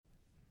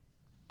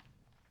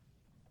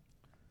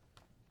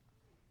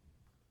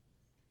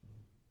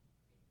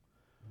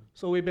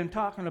So we've been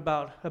talking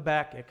about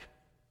Habakkuk,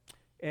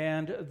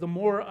 and the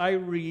more I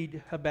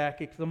read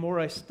Habakkuk, the more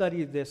I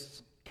study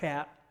this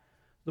cat,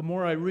 the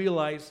more I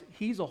realize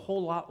he's a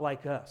whole lot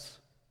like us.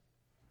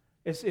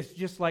 It's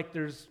just like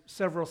there's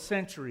several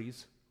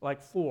centuries,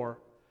 like 4,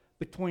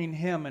 between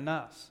him and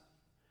us.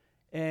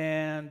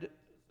 And,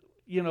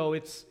 you know,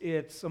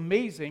 it's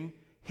amazing,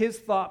 his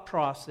thought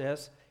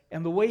process,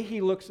 and the way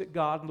he looks at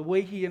God, and the way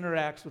he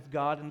interacts with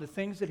God, and the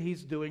things that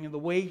he's doing, and the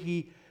way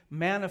he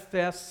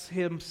manifests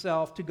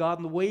himself to God,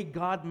 and the way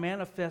God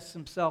manifests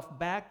himself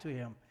back to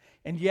him.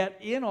 And yet,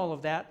 in all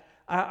of that,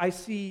 I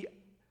see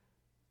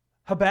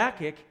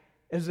Habakkuk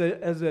as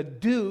a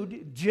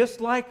dude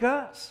just like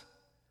us.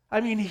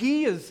 I mean,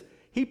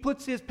 he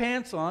puts his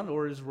pants on,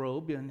 or his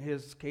robe in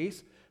his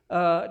case,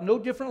 no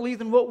differently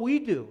than what we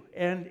do.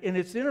 And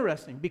it's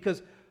interesting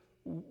because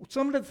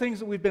some of the things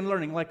that we've been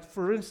learning, like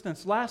for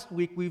instance, last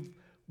week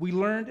we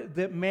learned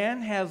that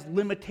man has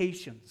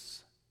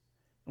limitations.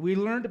 We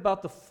learned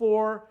about the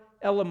 4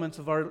 elements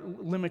of our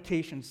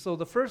limitations. So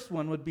the first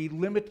one would be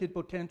limited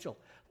potential.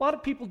 A lot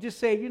of people just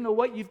say, you know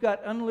what, you've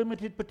got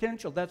unlimited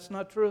potential. That's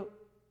not true.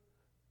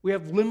 We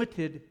have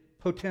limited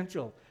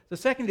potential. The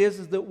second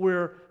is that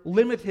we're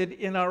limited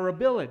in our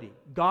ability.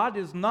 God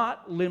is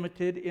not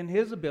limited in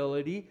his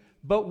ability,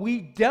 but we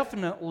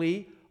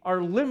definitely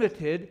are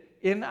limited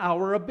in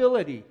our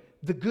ability.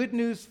 The good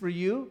news for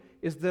you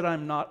is that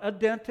I'm not a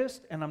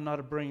dentist and I'm not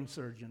a brain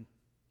surgeon.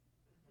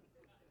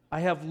 I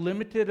have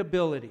limited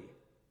ability.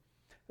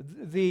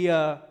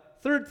 The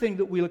third thing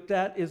that we looked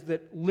at is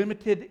that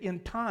limited in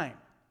time.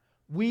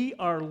 We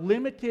are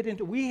limited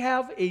we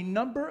have a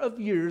number of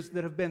years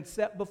that have been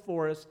set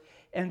before us,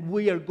 and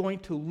we are going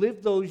to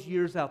live those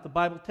years out. The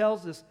Bible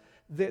tells us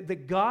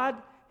that God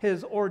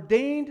has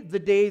ordained the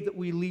day that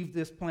we leave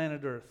this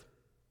planet Earth.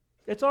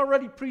 It's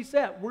already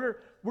preset. We're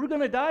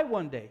going to die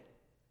one day.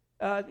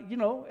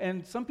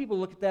 And some people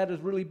look at that as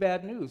really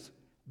bad news.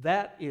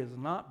 That is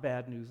not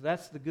bad news.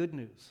 That's the good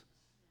news.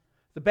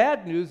 The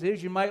bad news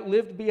is you might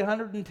live to be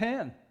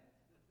 110.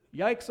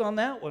 Yikes on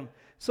that one.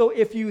 So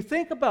if you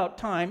think about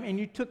time and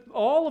you took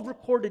all of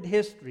recorded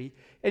history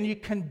and you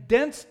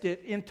condensed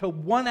it into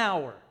 1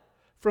 hour,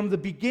 from the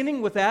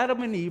beginning with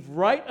Adam and Eve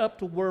right up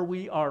to where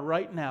we are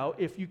right now,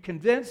 if you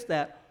condensed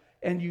that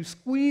and you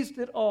squeezed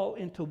it all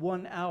into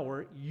 1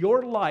 hour,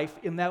 your life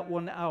in that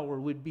 1 hour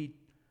would be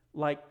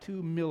like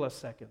 2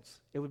 milliseconds.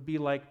 It would be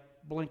like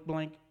blink,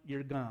 blink,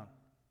 you're gone.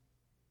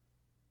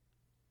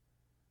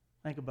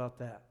 Think about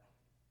that.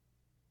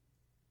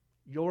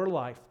 Your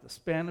life, the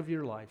span of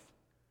your life,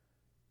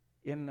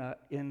 in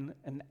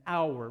an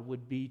hour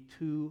would be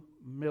 2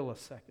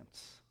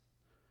 milliseconds.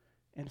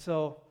 And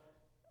so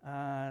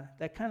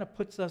that kind of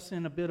puts us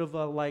in a bit of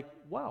a like,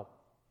 wow,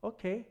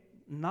 okay,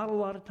 not a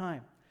lot of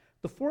time.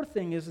 The fourth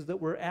thing is that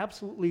we're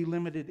absolutely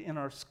limited in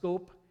our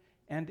scope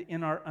and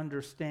in our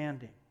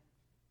understanding.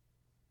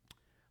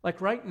 Like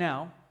right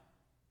now,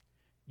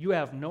 you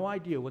have no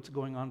idea what's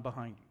going on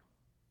behind you.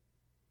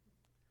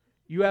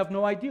 You have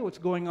no idea what's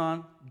going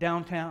on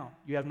downtown.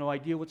 You have no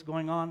idea what's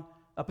going on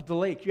up at the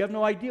lake. You have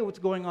no idea what's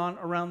going on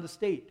around the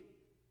state.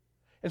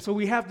 And so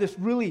we have this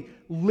really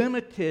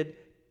limited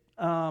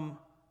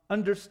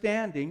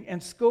understanding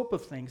and scope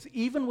of things.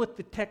 Even with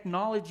the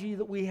technology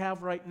that we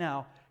have right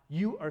now,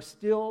 you are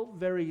still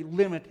very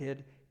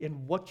limited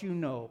in what you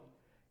know.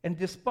 And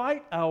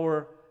despite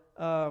our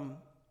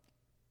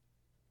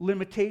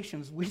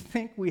limitations, we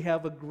think we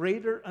have a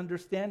greater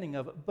understanding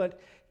of it. But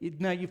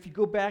now if you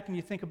go back and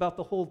you think about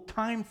the whole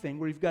time thing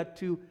where you've got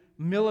 2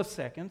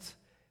 milliseconds,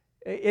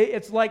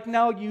 it's like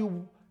now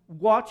you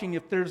watching,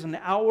 if there's an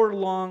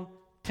hour-long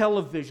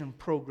television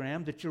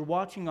program that you're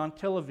watching on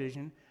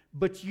television,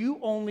 but you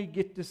only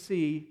get to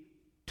see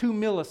 2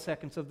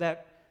 milliseconds of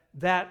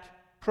that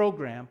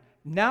program.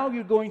 Now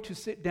you're going to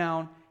sit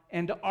down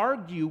and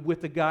argue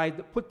with the guy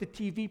that put the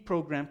TV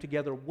program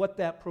together what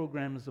that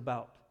program is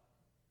about.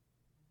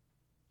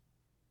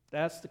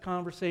 That's the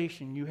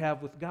conversation you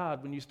have with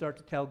God when you start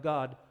to tell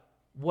God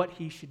what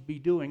he should be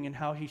doing and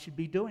how he should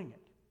be doing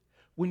it.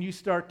 When you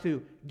start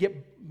to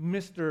get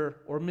Mr.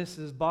 or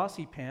Mrs.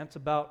 Bossy Pants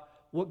about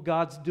what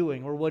God's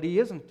doing or what he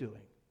isn't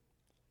doing.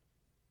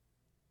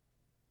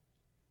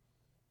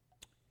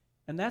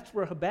 And that's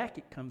where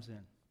Habakkuk comes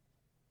in.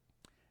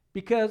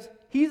 Because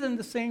he's in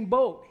the same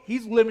boat.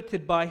 He's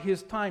limited by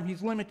his time.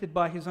 He's limited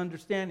by his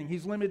understanding.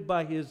 He's limited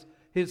by his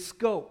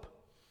scope.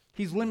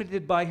 He's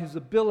limited by his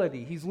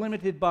ability. He's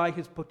limited by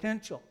his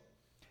potential.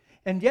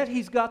 And yet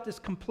he's got this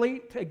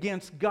complaint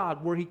against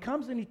God where he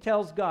comes and he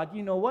tells God,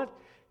 you know what?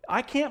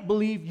 I can't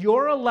believe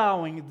you're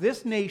allowing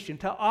this nation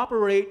to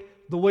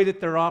operate the way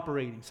that they're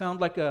operating. Sound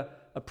like a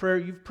prayer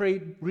you've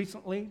prayed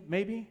recently,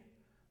 maybe?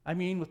 I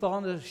mean, with all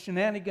the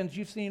shenanigans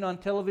you've seen on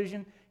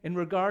television in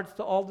regards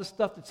to all the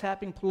stuff that's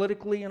happening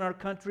politically in our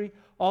country,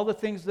 all the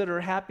things that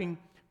are happening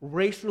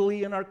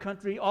racially in our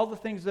country, all the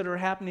things that are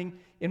happening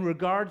in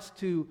regards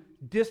to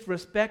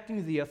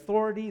disrespecting the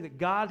authority that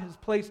God has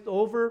placed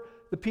over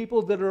the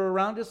people that are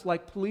around us,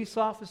 like police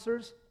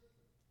officers.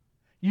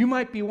 You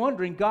might be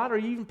wondering, God, are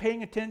you even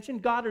paying attention?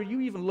 God, are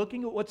you even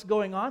looking at what's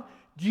going on?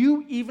 Do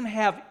you even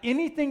have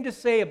anything to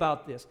say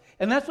about this?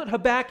 And that's what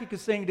Habakkuk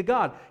is saying to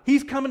God.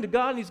 He's coming to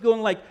God and he's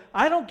going like,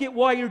 I don't get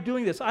why you're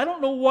doing this. I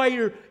don't know why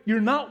you're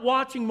not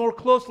watching more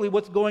closely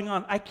what's going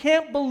on. I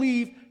can't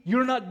believe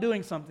you're not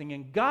doing something.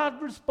 And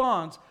God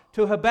responds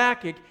to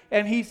Habakkuk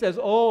and he says,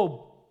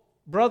 oh,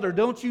 brother,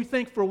 don't you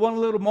think for one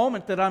little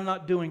moment that I'm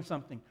not doing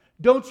something.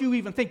 Don't you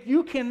even think.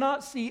 You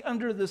cannot see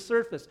under the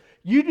surface.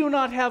 You do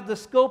not have the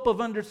scope of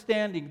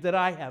understanding that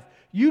I have.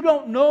 You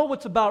don't know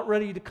what's about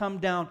ready to come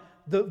down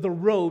the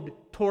road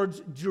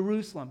towards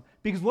Jerusalem.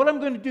 Because what I'm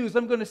going to do is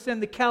I'm going to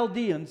send the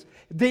Chaldeans.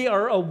 They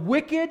are a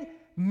wicked,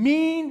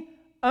 mean,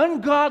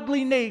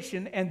 ungodly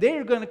nation, and they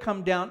are going to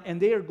come down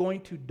and they are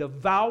going to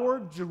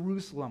devour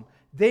Jerusalem.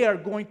 They are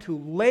going to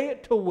lay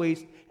it to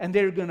waste, and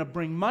they are going to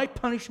bring my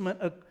punishment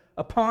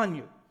upon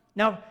you.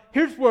 Now,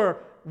 here's where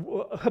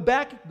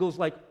Habakkuk goes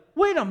like,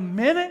 wait a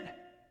minute,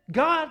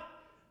 God,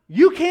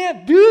 you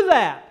can't do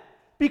that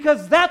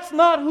because that's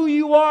not who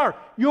you are.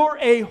 You're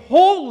a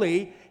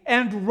holy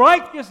and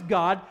righteous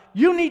God.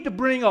 You need to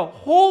bring a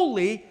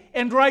holy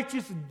and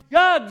righteous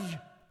judge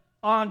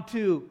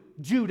onto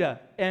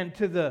Judah and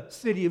to the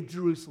city of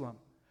Jerusalem.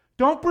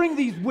 Don't bring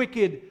these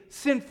wicked,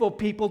 sinful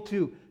people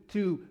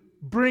to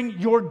bring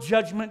your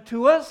judgment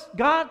to us,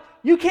 God.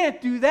 You can't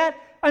do that.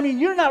 I mean,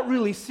 you're not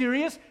really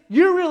serious.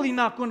 You're really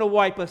not going to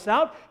wipe us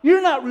out.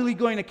 You're not really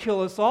going to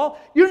kill us all.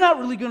 You're not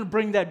really going to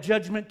bring that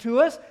judgment to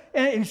us.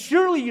 And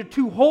surely you're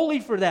too holy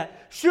for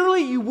that.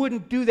 Surely you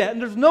wouldn't do that.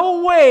 And there's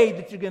no way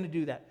that you're going to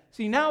do that.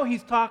 See, now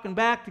he's talking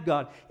back to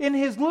God. In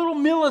his little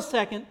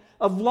millisecond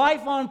of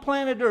life on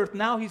planet Earth,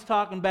 now he's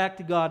talking back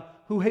to God,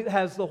 who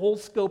has the whole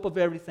scope of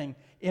everything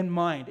in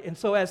mind. And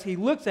so as he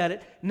looks at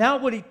it, now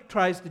what he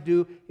tries to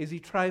do is he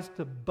tries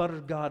to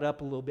butter God up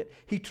a little bit.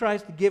 He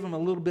tries to give him a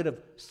little bit of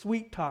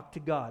sweet talk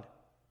to God.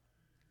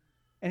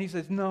 And he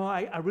says, no,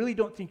 I really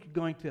don't think you're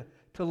going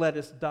to let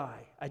us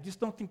die. I just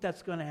don't think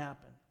that's going to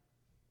happen.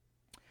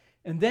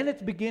 And then at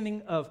the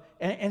beginning of,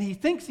 and he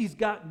thinks he's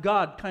got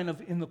God kind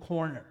of in the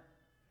corner.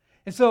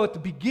 And so at the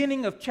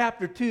beginning of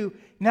chapter 2,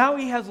 now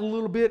he has a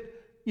little bit,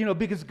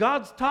 because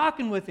God's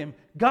talking with him.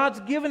 God's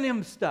giving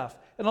him stuff.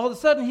 And all of a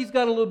sudden, he's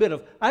got a little bit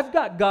of, I've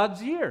got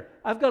God's ear.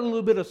 I've got a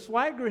little bit of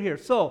swagger here.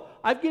 So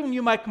I've given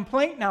you my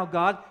complaint now,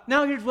 God.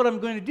 Now here's what I'm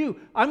going to do.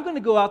 I'm going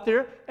to go out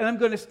there, and I'm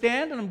going to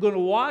stand, and I'm going to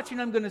watch,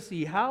 and I'm going to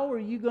see, how are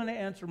you going to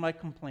answer my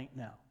complaint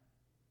now?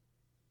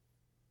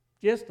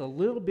 Just a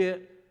little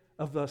bit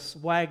of a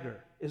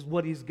swagger is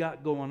what he's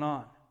got going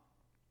on.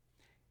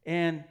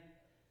 And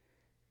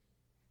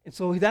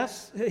so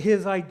that's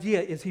his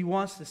idea, is he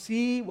wants to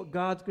see what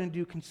God's going to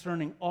do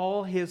concerning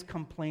all his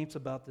complaints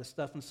about this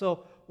stuff. And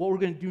so what we're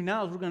going to do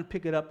now is we're going to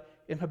pick it up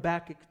in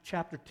Habakkuk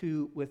chapter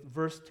 2 with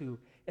verse 2.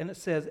 And it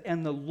says,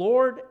 and the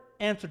Lord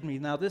answered me.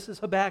 Now this is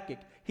Habakkuk.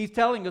 He's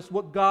telling us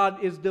what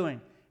God is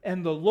doing.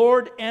 And the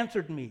Lord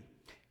answered me.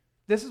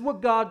 This is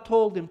what God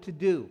told him to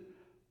do.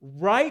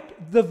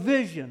 Write the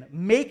vision,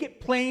 make it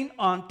plain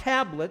on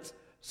tablets,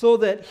 so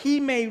that he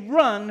may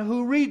run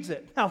who reads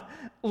it. Now,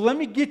 let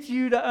me get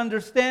you to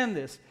understand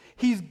this.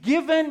 He's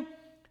given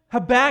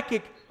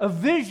Habakkuk a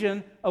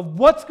vision of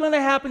what's going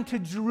to happen to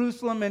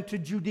Jerusalem and to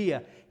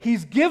Judea.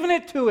 He's given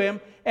it to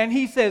him, and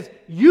he says,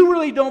 you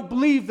really don't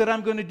believe that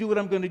I'm going to do what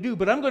I'm going to do,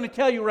 but I'm going to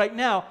tell you right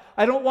now,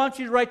 I don't want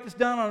you to write this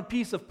down on a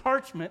piece of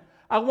parchment.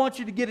 I want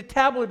you to get a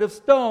tablet of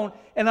stone,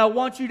 and I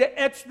want you to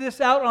etch this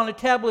out on a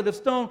tablet of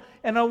stone,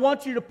 and I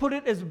want you to put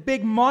it as a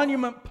big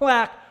monument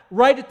plaque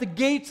right at the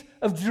gates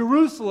of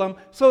Jerusalem,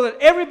 so that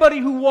everybody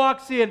who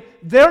walks in,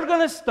 they're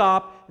going to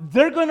stop,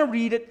 they're going to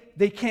read it,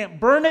 they can't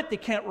burn it, they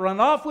can't run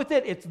off with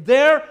it, it's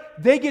there,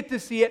 they get to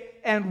see it,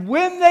 and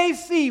when they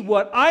see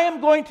what I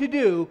am going to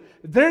do,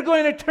 they're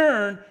going to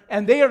turn,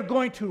 and they are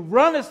going to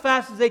run as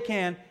fast as they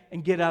can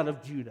and get out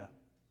of Judah,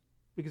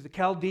 because the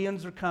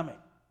Chaldeans are coming.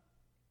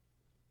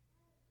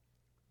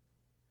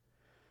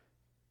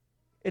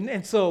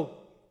 And so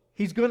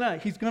he's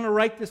gonna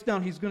write this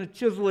down, he's going to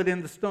chisel it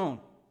in the stone.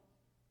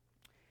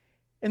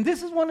 And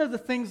this is one of the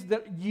things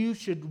that you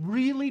should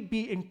really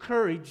be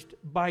encouraged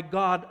by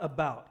God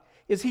about,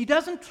 is he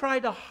doesn't try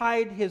to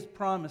hide his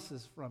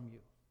promises from you.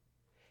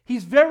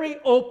 He's very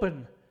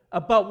open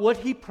about what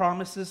he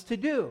promises to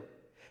do.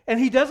 And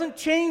he doesn't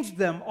change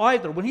them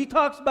either. When he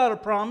talks about a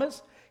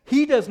promise,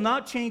 he does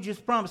not change his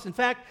promise. In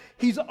fact,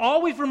 he's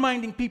always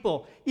reminding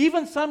people,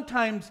 even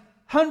sometimes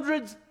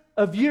hundreds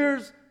of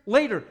years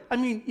later. I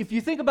mean, if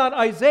you think about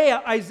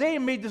Isaiah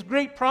made this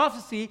great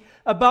prophecy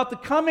about the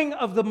coming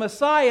of the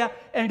Messiah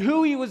and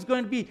who he was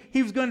going to be.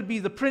 He was going to be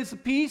the Prince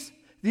of Peace,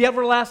 the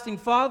everlasting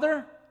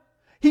Father.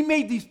 He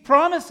made these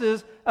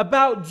promises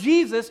about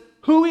Jesus,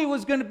 who he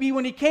was going to be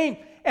when he came.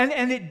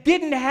 And it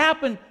didn't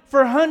happen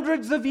for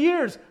hundreds of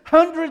years.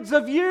 Hundreds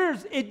of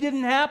years it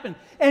didn't happen.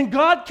 And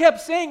God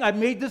kept saying, I've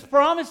made this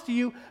promise to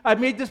you. I've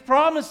made this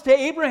promise to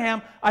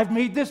Abraham. I've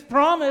made this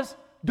promise.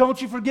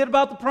 Don't you forget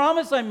about the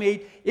promise I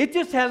made. It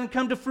just hasn't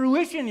come to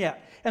fruition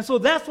yet. And so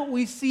that's what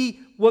we see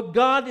what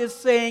God is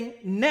saying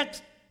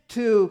next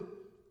to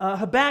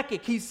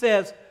Habakkuk. He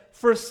says,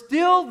 for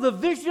still the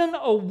vision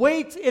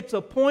awaits its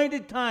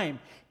appointed time.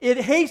 It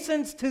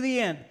hastens to the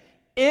end.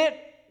 It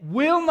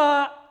will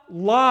not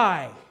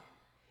lie.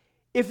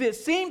 If it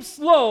seems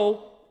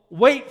slow,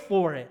 wait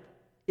for it.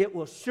 It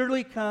will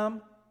surely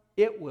come.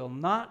 It will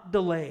not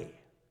delay.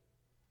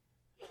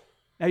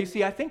 Now, you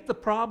see, I think the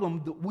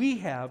problem that we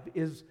have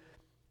is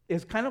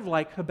kind of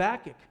like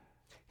Habakkuk.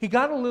 He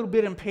got a little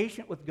bit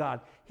impatient with God.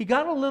 He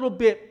got a little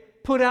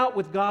bit put out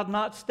with God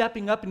not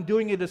stepping up and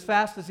doing it as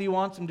fast as he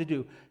wants him to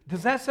do.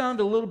 Does that sound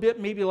a little bit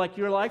maybe like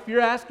your life?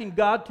 You're asking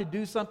God to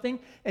do something,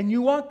 and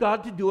you want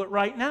God to do it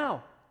right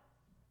now.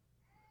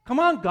 Come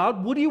on,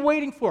 God, what are you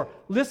waiting for?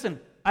 Listen,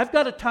 I've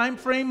got a time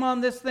frame on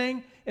this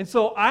thing, and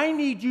so I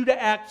need you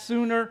to act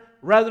sooner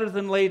rather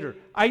than later.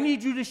 I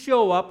need you to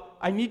show up.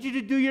 I need you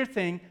to do your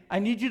thing. I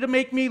need you to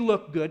make me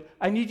look good.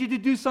 I need you to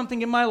do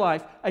something in my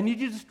life. I need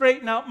you to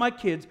straighten out my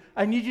kids.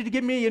 I need you to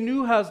give me a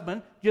new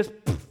husband. Just,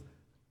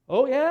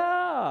 oh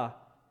yeah,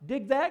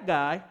 dig that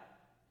guy.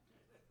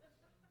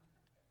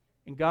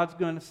 And God's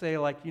going to say,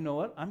 like, you know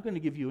what? I'm going to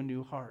give you a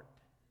new heart.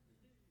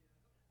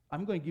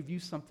 I'm going to give you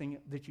something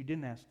that you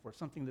didn't ask for,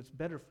 something that's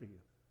better for you,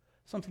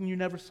 something you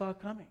never saw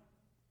coming.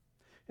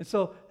 And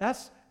so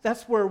that's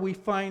where we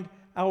find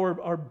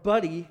our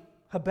buddy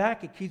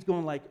Habakkuk. He's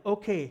going like,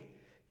 okay,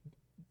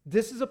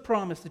 this is a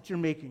promise that you're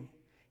making.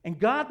 And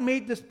God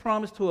made this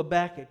promise to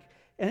Habakkuk.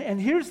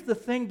 And here's the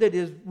thing that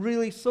is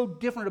really so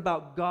different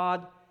about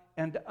God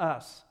and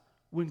us.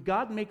 When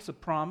God makes a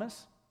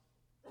promise,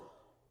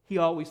 he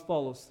always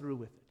follows through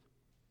with it.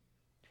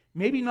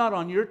 Maybe not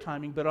on your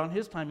timing, but on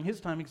his timing. His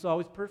timing is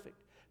always perfect.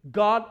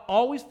 God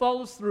always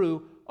follows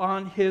through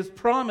on his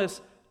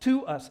promise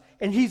to us.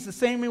 And he's the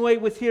same way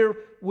with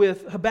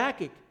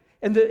Habakkuk.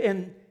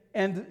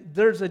 And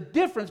there's a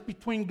difference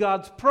between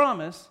God's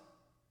promise,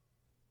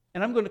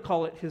 and I'm going to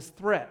call it his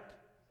threat.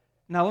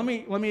 Now let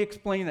me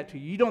explain that to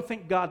you. You don't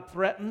think God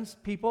threatens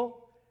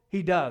people?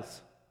 He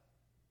does.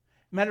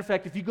 Matter of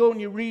fact, if you go and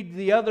you read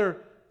the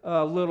other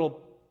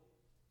little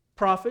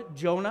prophet,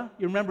 Jonah,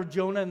 you remember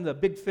Jonah and the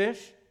big fish?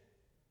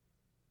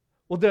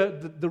 Well,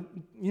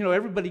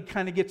 everybody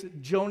kind of gets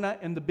Jonah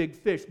and the big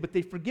fish, but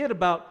they forget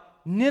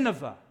about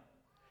Nineveh.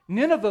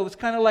 Nineveh was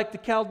kind of like the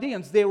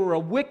Chaldeans. They were a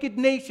wicked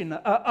nation,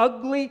 an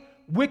ugly,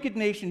 wicked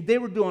nation. They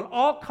were doing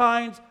all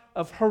kinds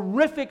of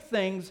horrific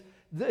things.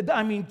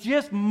 I mean,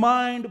 just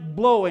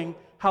mind-blowing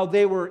how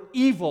they were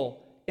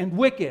evil and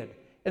wicked.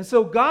 And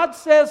so God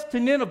says to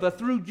Nineveh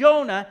through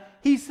Jonah,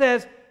 he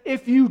says,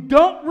 if you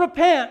don't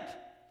repent,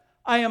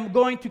 I am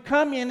going to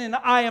come in and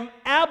I am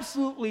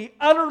absolutely,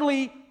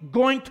 utterly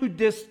going to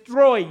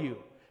destroy you.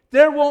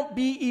 There won't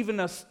be even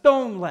a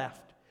stone left.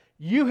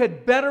 You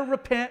had better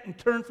repent and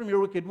turn from your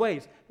wicked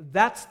ways.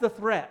 That's the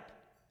threat.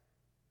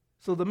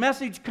 So the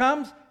message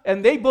comes,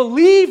 and they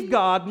believe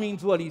God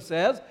means what he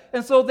says,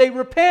 and so they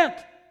repent.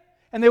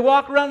 And they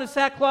walk around in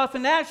sackcloth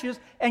and ashes,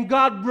 and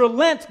God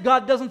relents.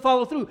 God doesn't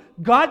follow through.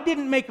 God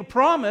didn't make a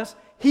promise.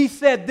 He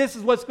said, this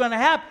is what's going to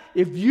happen.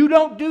 If you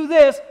don't do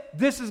this,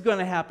 this is going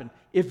to happen.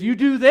 If you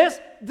do this,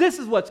 this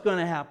is what's going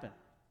to happen.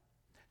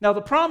 Now,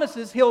 the promise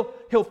is he'll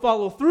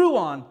follow through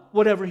on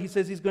whatever he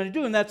says he's going to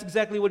do, and that's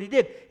exactly what he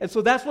did. And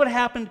so that's what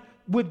happened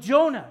with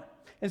Jonah.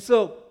 And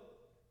so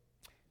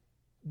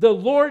the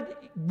Lord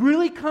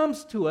really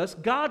comes to us,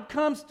 God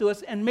comes to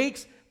us and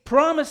makes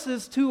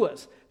promises to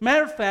us.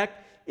 Matter of fact,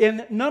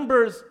 in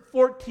Numbers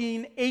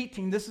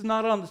 14:18, this is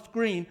not on the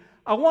screen,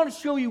 I want to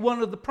show you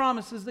one of the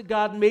promises that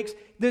God makes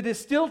that is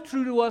still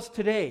true to us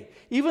today.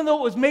 Even though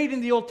it was made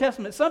in the Old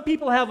Testament, some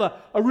people have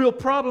a real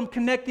problem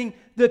connecting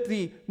that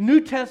the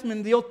New Testament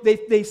and the Old,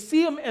 they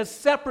see them as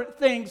separate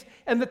things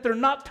and that they're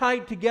not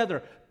tied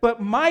together.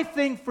 But my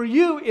thing for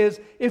you is,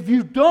 if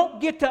you don't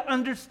get to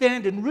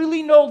understand and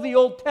really know the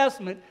Old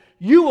Testament,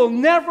 you will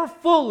never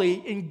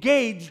fully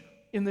engage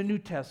in the New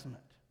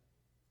Testament.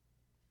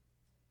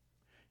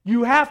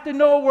 You have to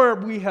know where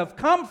we have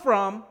come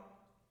from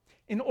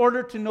in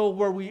order to know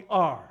where we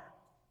are.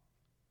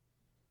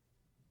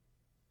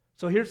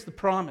 So here's the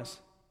promise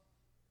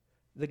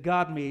that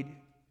God made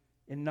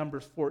in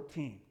Numbers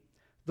 14.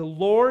 The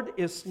Lord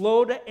is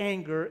slow to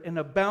anger and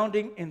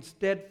abounding in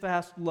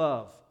steadfast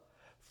love,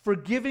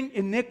 forgiving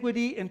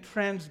iniquity and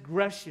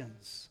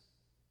transgressions.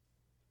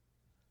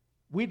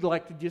 We'd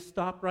like to just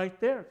stop right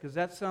there because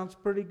that sounds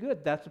pretty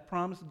good. That's a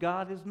promise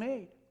God has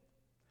made.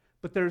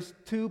 But there's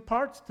two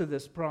parts to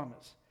this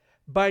promise.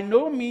 By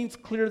no means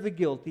clear the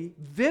guilty,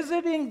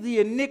 visiting the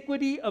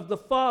iniquity of the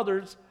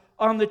fathers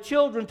on the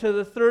children to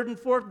the third and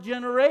fourth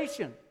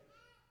generation.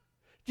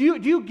 Do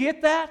you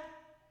get that?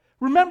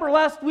 Remember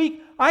last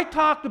week, I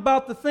talked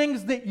about the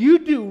things that you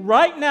do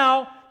right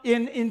now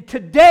in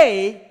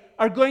today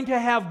are going to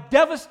have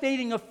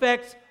devastating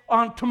effects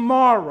on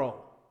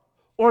tomorrow,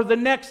 or the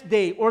next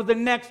day, or the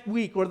next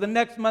week, or the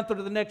next month, or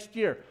the next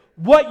year.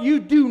 What you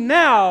do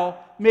now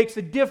makes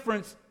a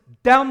difference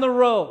down the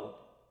road.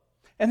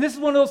 And this is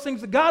one of those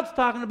things that God's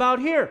talking about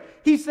here.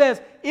 He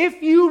says,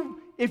 if you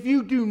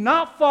do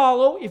not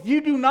follow, if you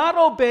do not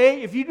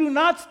obey, if you do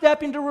not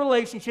step into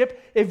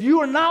relationship, if you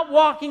are not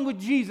walking with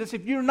Jesus,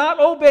 if you're not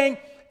obeying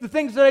the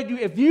things that I do,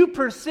 if you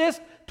persist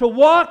to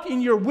walk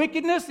in your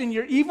wickedness, in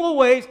your evil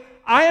ways,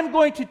 I am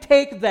going to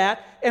take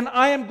that and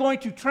I am going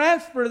to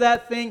transfer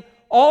that thing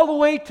all the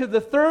way to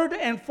the third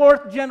and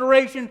fourth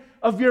generation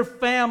of your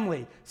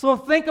family. So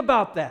think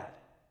about that.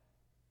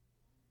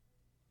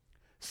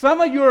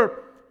 Some of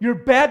your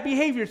bad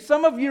behavior,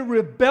 some of your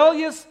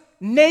rebellious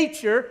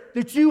nature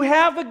that you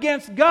have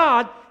against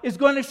God is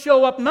going to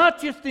show up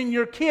not just in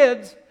your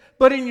kids,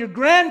 but in your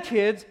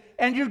grandkids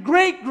and your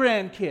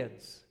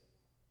great-grandkids.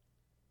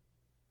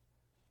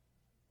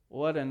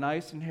 What a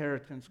nice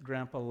inheritance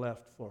Grandpa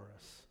left for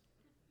us.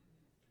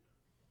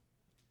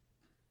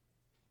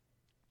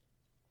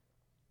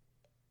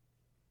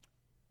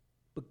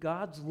 But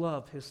God's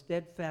love, His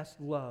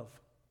steadfast love,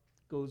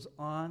 goes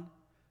on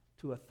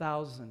to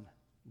 1,000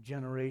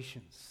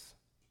 generations.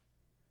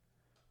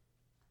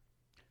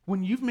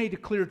 When you've made a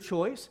clear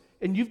choice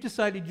and you've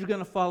decided you're going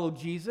to follow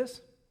Jesus,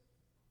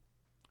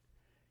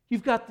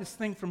 you've got this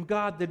thing from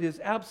God that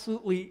is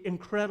absolutely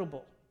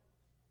incredible.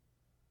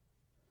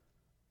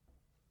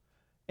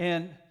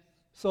 And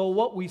so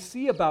what we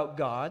see about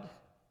God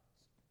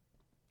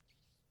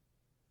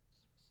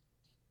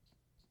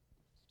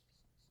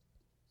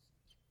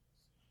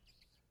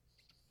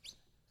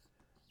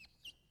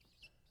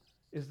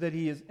is that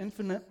He is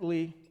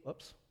infinitely,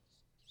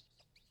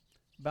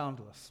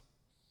 boundless.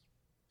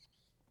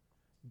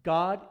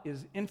 God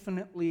is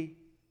infinitely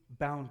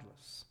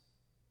boundless.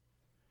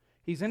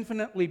 He's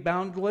infinitely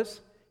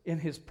boundless in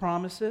His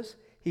promises.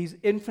 He's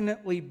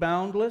infinitely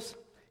boundless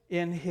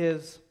in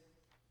His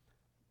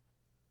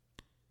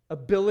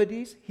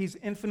abilities. He's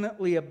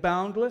infinitely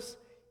boundless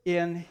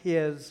in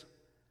His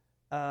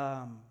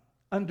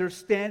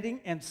understanding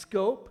and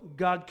scope.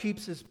 God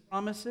keeps His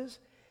promises.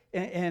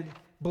 And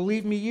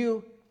believe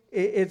me,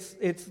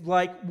 it's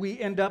like we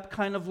end up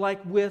kind of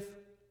like with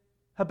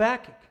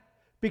Habakkuk.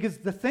 Because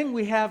the thing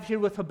we have here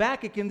with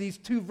Habakkuk in these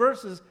two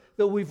verses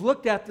that we've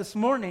looked at this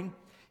morning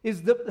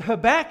is that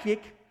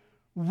Habakkuk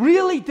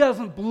really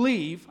doesn't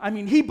believe. I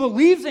mean, he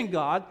believes in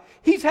God.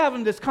 He's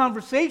having this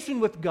conversation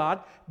with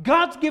God.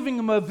 God's giving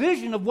him a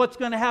vision of what's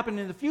going to happen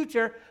in the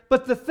future.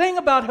 But the thing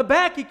about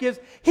Habakkuk is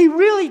he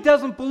really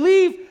doesn't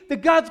believe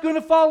that God's going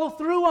to follow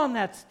through on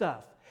that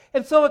stuff.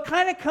 And so it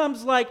kind of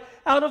comes like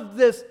out of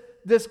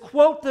this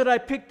quote that I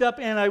picked up,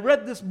 and I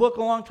read this book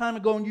a long time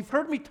ago, and you've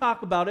heard me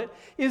talk about it,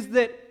 is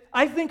that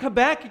I think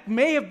Habakkuk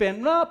may have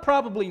been, no,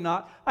 probably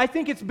not. I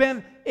think it's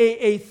been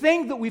a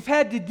thing that we've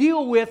had to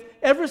deal with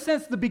ever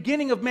since the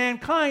beginning of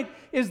mankind,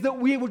 is that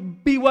we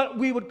would be what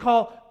we would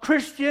call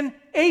Christian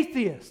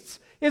atheists.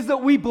 Is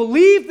that we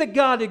believe that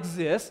God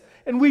exists,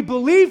 and we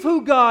believe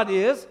who God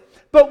is,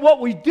 but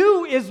what we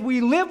do is we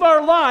live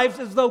our lives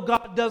as though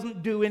God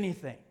doesn't do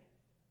anything.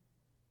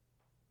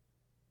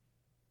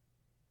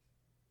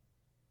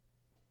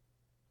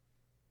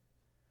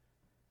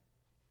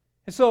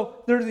 And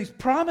so there are these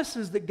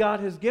promises that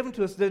God has given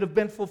to us that have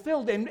been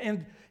fulfilled.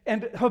 And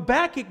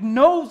Habakkuk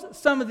knows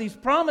some of these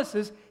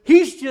promises.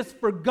 He's just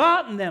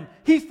forgotten them.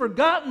 He's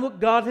forgotten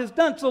what God has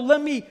done. So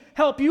let me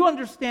help you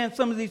understand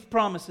some of these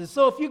promises.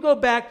 So if you go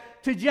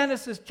back to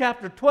Genesis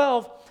chapter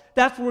 12,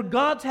 that's where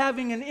God's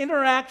having an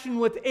interaction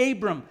with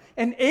Abram.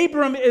 And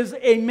Abram is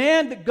a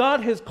man that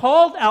God has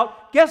called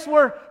out. Guess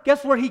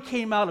where he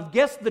came out of?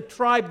 Guess the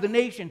tribe, the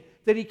nation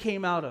that he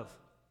came out of?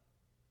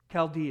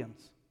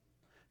 Chaldeans.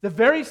 The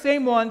very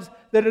same ones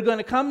that are going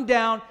to come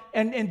down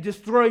and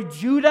destroy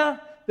Judah,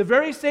 the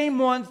very same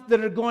ones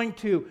that are going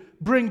to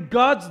bring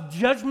God's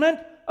judgment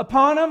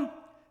upon them,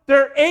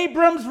 they're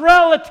Abram's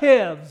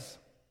relatives.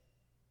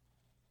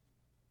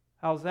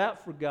 How's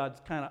that for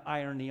God's kind of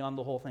irony on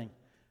the whole thing?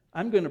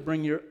 I'm going to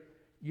bring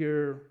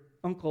your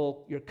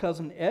uncle, your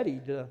cousin Eddie,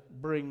 to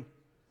bring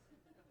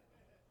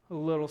a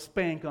little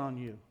spank on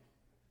you.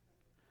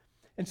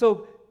 And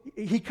so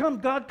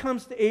God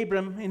comes to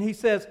Abram and he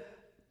says,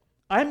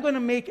 I'm going to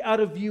make out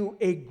of you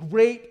a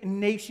great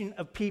nation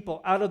of people.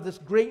 Out of this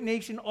great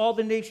nation, all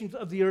the nations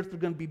of the earth are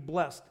going to be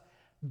blessed.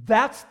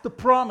 That's the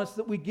promise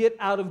that we get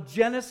out of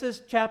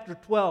Genesis chapter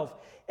 12.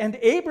 And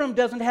Abram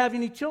doesn't have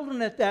any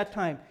children at that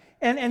time.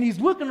 And he's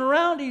looking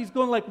around and he's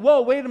going like,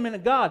 whoa, wait a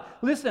minute, God.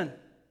 Listen,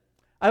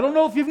 I don't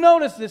know if you've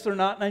noticed this or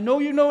not, and I know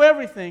you know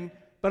everything,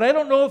 but I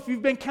don't know if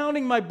you've been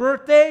counting my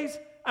birthdays.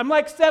 I'm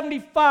like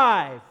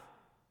 75.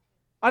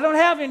 I don't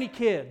have any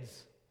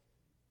kids.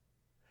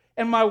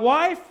 And my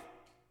wife,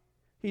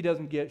 he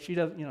just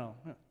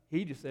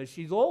says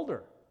she's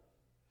older.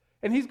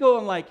 And he's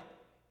going like,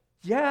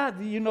 yeah,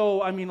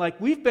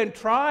 we've been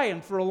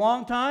trying for a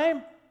long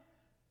time.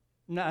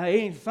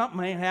 No,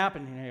 something ain't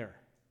happening here.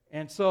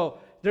 And so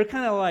they're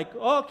kind of like,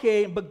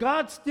 okay, but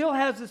God still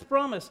has this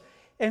promise.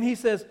 And he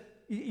says,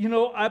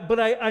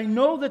 I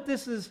know that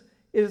this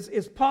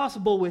is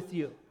possible with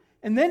you.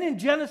 And then in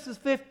Genesis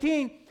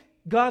 15,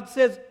 God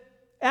says,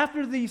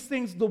 after these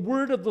things, the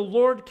word of the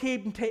Lord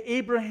came to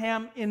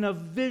Abraham in a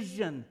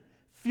vision.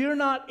 Fear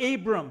not,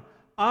 Abram,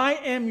 I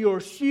am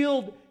your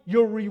shield,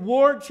 your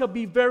reward shall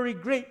be very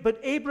great. But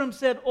Abram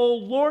said, O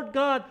Lord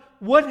God,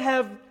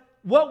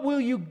 what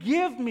will you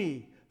give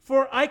me?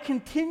 For I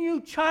continue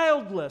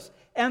childless,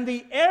 and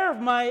the heir of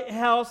my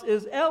house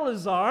is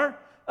Eleazar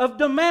of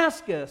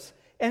Damascus.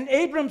 And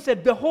Abram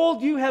said,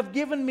 behold, you have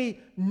given me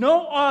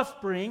no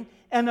offspring,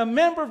 and a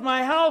member of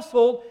my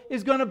household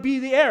is going to be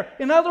the heir.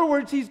 In other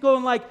words, he's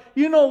going like,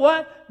 you know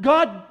what?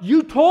 God,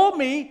 you told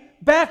me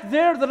back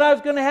there that I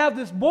was going to have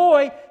this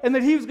boy, and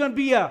that he was going to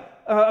be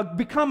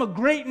become a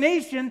great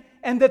nation,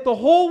 and that the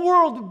whole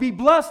world would be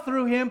blessed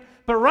through him.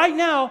 But right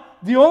now,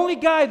 the only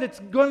guy that's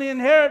going to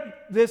inherit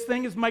this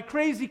thing is my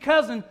crazy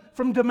cousin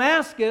from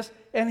Damascus,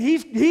 and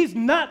he's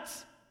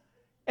nuts.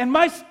 And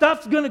my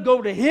stuff's going to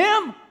go to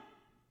him?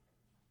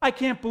 I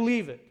can't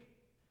believe it.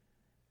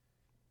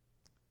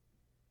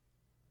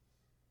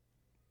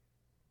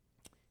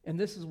 And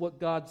this is what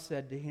God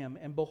said to him.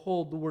 And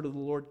behold, the word of the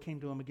Lord came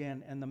to him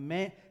again.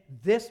 And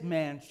this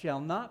man shall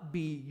not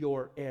be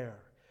your heir.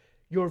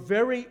 Your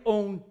very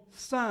own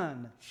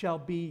son shall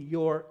be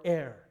your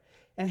heir.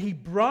 And he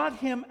brought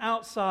him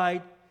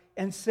outside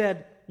and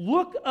said,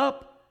 look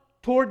up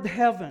toward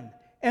heaven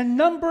and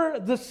number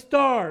the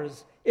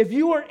stars, if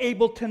you are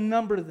able to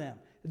number them.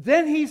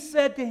 Then he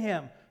said to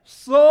him,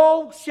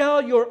 so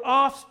shall your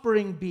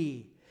offspring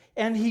be.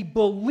 And he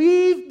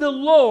believed the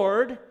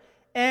Lord,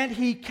 and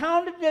he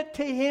counted it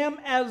to him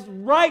as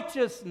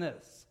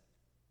righteousness.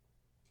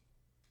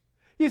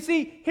 You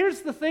see,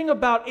 here's the thing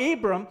about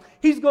Abram.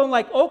 He's going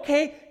like,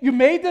 okay, you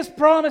made this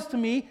promise to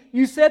me.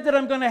 You said that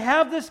I'm going to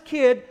have this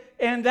kid,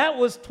 and that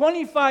was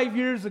 25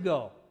 years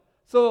ago.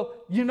 So,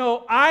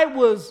 I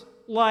was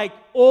like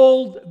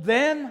old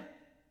then.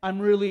 I'm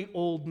really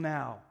old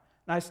now.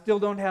 And I still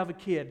don't have a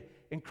kid.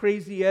 And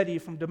Crazy Eddie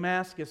from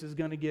Damascus is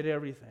going to get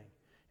everything.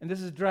 And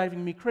this is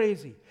driving me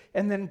crazy.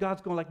 And then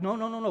God's going like,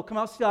 no, come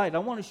outside. I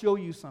want to show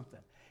you something.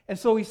 And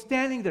so he's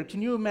standing there.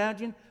 Can you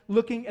imagine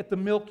looking at the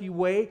Milky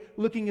Way,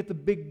 looking at the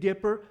Big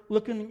Dipper,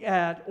 looking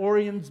at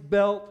Orion's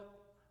Belt?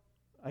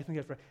 I think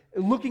that's right.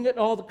 Looking at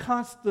all the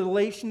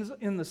constellations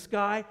in the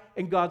sky.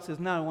 And God says,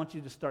 now I want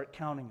you to start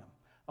counting them.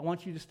 I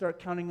want you to start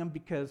counting them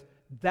because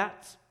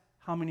that's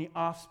how many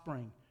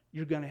offspring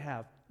you're going to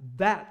have.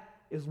 That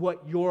is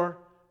what your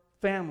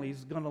family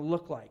is going to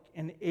look like.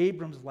 And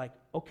Abram's like,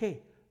 okay,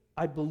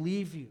 I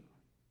believe you.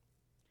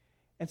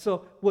 And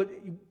so what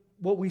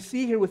we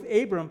see here with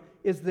Abram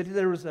is that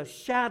there is a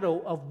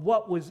shadow of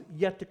what was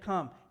yet to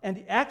come.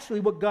 And actually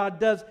what God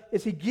does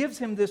is he gives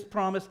him this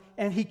promise,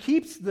 and he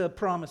keeps the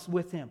promise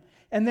with him.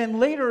 And then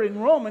later in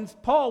Romans,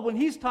 Paul, when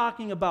he's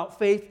talking about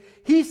faith,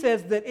 he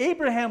says that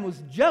Abraham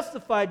was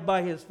justified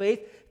by his faith,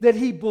 that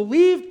he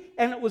believed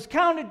and it was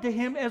counted to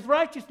him as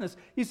righteousness.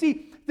 You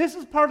see, this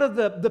is part of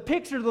the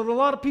picture that a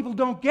lot of people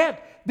don't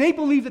get. They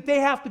believe that they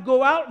have to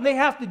go out and they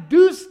have to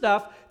do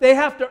stuff. They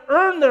have to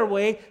earn their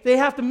way. They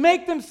have to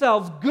make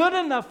themselves good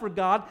enough for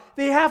God.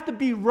 They have to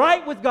be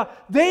right with God.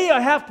 They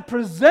have to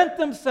present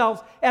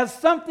themselves as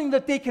something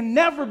that they can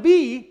never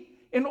be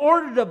in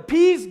order to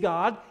appease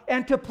God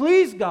and to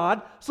please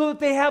God, so that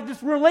they have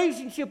this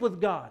relationship with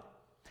God.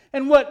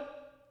 And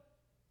what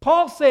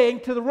Paul's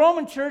saying to the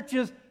Roman church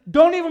is,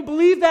 don't even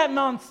believe that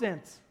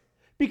nonsense.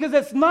 Because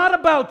it's not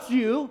about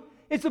you.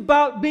 It's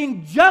about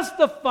being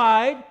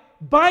justified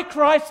by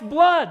Christ's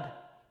blood.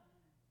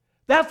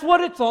 That's what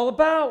it's all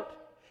about.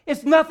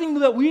 It's nothing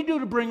that we do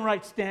to bring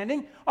right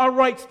standing. Our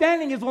right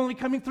standing is only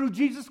coming through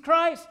Jesus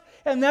Christ.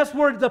 And that's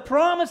where the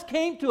promise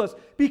came to us.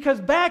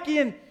 Because back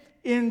in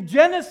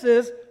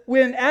Genesis,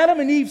 when Adam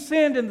and Eve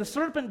sinned and the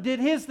serpent did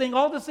his thing,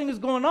 all this thing is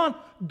going on,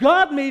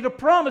 God made a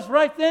promise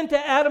right then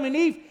to Adam and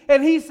Eve.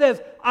 And he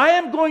says, I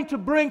am going to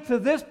bring to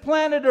this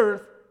planet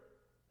Earth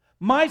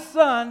my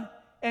son,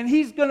 and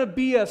he's going to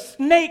be a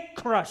snake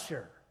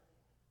crusher.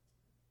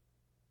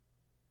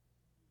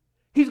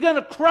 He's going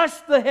to crush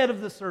the head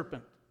of the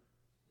serpent.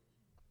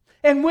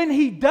 And when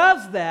he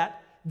does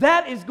that,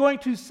 that is going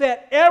to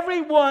set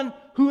everyone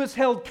who is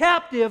held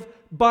captive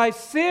by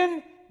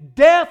sin,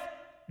 death,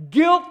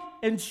 guilt,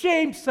 and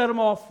shame, set them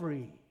all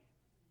free.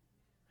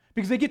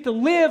 Because they get to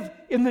live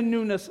in the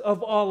newness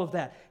of all of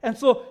that. And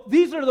so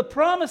these are the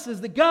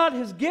promises that God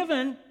has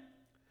given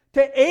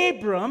to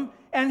Abram,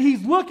 and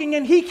he's looking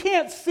and he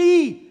can't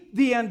see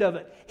the end of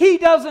it. He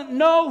doesn't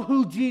know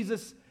who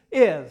Jesus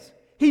is.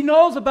 He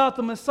knows about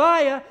the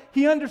Messiah.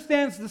 He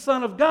understands the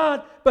Son of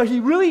God, but he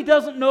really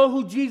doesn't know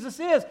who Jesus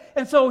is.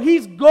 And so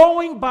he's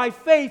going by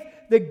faith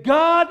that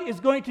God is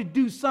going to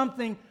do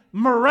something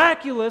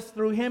miraculous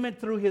through him and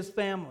through his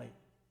family.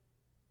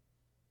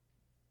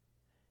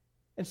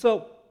 And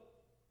so,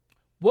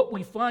 what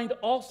we find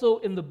also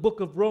in the book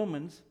of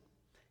Romans,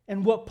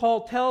 and what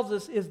Paul tells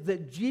us, is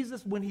that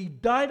Jesus, when he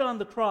died on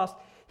the cross,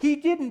 he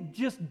didn't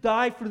just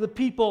die for the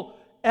people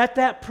at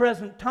that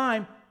present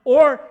time,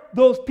 or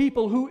those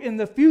people who in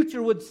the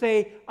future would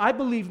say, I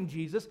believe in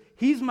Jesus,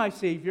 he's my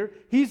Savior,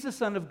 he's the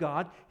Son of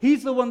God,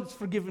 he's the one that's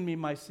forgiven me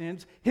my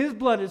sins, his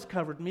blood has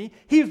covered me,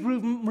 he's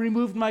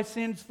removed my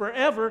sins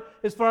forever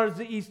as far as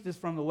the east is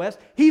from the west,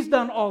 he's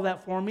done all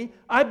that for me.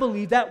 I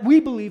believe that, we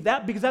believe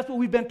that, because that's what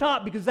we've been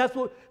taught, because that's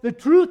what the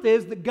truth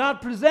is that God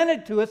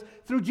presented to us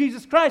through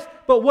Jesus Christ.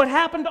 But what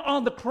happened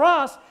on the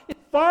cross is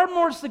far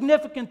more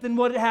significant than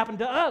what had happened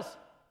to us.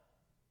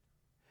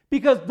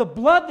 Because the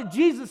blood that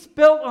Jesus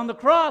spilled on the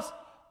cross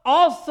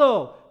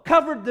also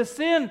covered the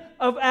sin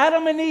of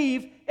Adam and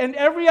Eve and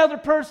every other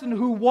person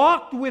who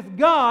walked with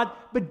God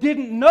but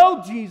didn't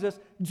know Jesus,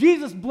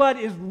 Jesus' blood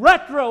is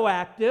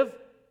retroactive,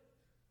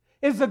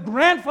 is a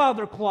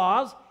grandfather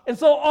clause, and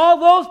so all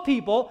those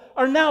people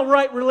are now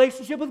right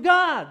relationship with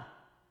God.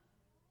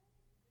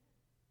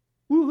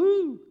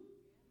 Woohoo!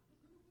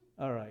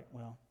 All right,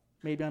 well,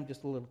 maybe I'm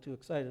just a little too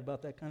excited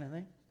about that kind of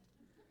thing.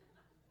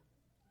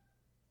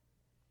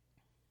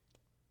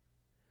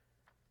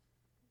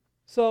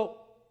 So,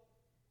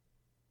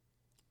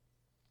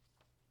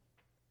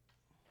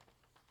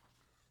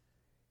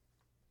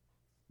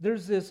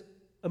 there's this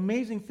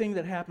amazing thing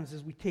that happens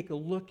as we take a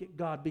look at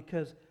God,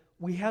 because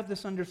we have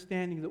this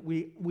understanding that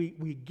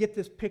we get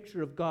this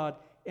picture of God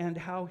and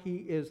how He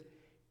is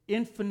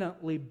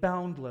infinitely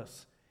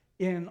boundless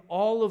in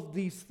all of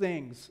these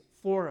things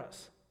for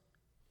us.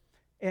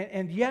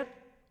 And yet,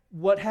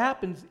 what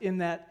happens in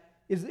that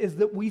is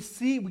that we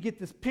get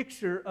this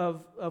picture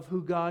of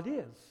who God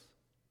is.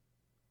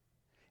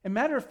 As a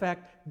matter of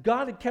fact,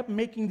 God had kept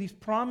making these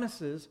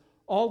promises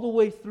all the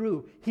way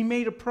through. He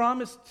made a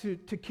promise to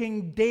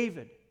King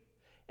David.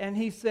 And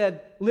He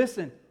said,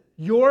 listen,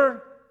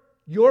 your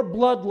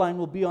bloodline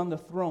will be on the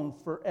throne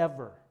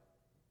forever.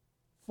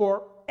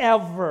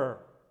 Forever.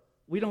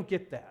 We don't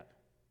get that.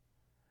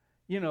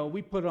 You know,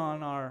 we put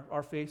on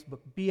our Facebook,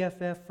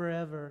 BFF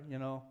forever, you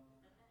know.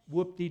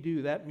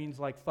 Whoop-de-doo, that means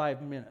like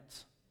 5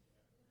 minutes.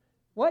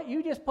 What,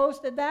 you just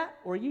posted that?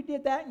 Or you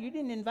did that and you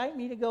didn't invite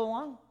me to go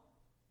along?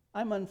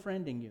 I'm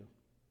unfriending you.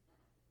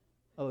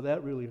 Oh,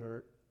 that really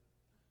hurt.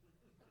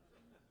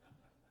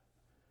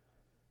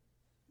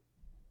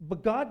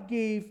 But God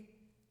gave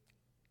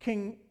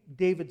King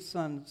David's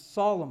son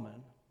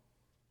Solomon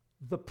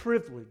the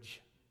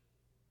privilege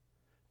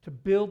to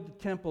build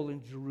the temple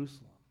in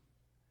Jerusalem.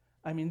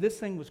 I mean, this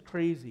thing was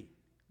crazy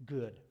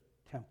good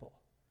temple.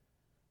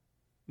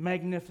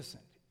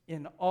 Magnificent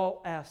in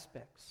all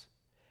aspects.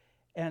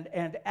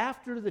 And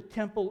after the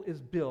temple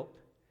is built,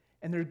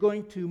 and they're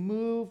going to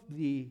move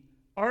the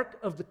Ark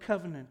of the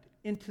Covenant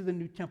into the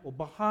new temple,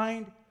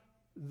 behind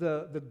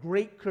the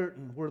great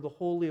curtain where the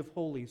Holy of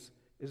Holies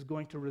is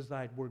going to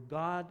reside, where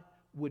God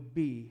would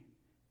be.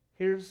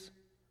 Here's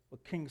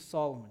what King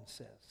Solomon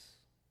says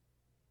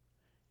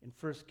in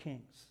 1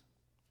 Kings.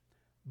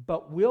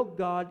 But will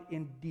God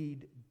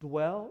indeed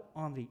dwell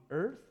on the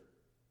earth?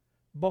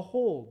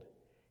 Behold,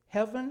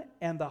 heaven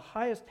and the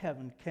highest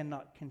heaven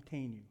cannot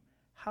contain you.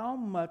 How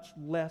much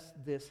less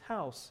this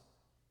house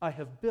I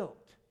have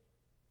built.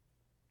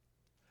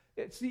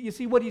 You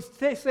see what he's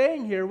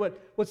saying here,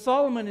 what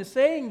Solomon is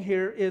saying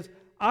here is,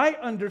 I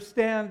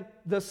understand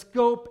the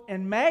scope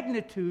and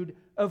magnitude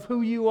of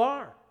who you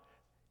are.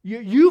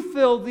 You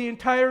fill the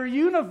entire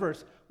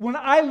universe. When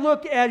I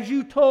look, as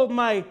you told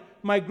my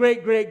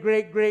great,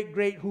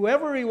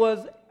 whoever he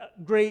was,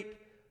 great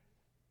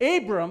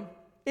Abraham,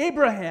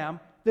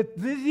 that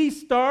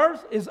these stars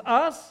is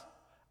us,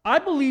 I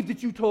believe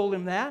that you told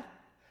him that.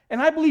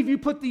 And I believe you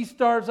put these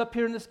stars up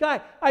here in the sky.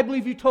 I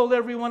believe you told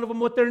every one of them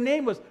what their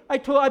name was. I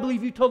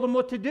believe you told them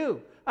what to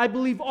do. I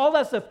believe all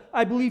that stuff.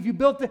 I believe you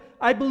built it.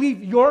 I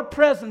believe your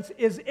presence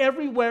is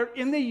everywhere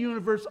in the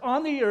universe,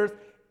 on the earth,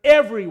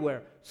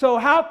 everywhere. So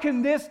how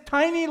can this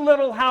tiny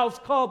little house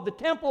called the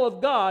temple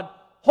of God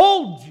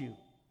hold you?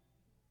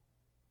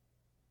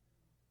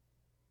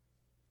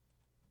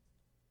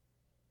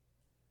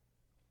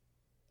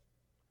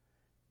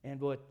 And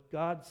what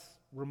God's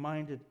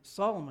reminded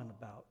Solomon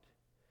about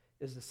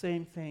is the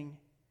same thing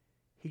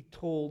He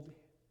told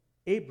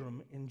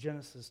Abram in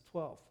Genesis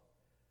 12.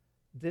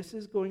 This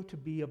is going to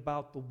be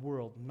about the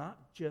world,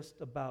 not just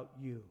about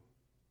you.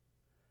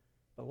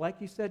 But like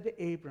He said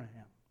to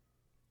Abraham,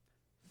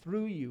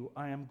 through you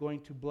I am going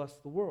to bless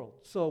the world.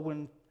 So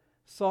when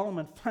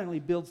Solomon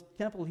finally builds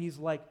the temple, he's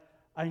like,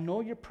 I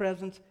know your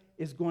presence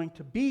is going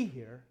to be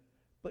here,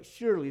 but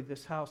surely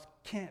this house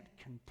can't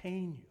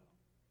contain you.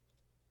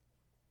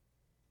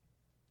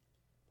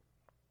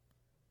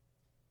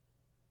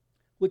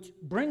 Which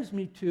brings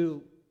me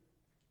to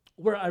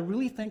where I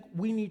really think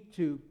we need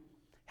to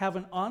have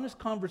an honest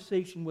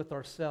conversation with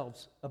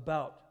ourselves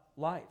about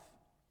life,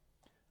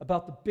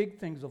 about the big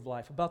things of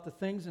life, about the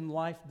things in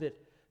life that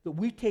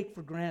we take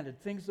for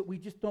granted, things that we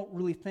just don't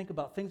really think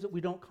about, things that we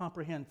don't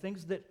comprehend,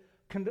 things that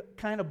can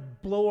kind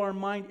of blow our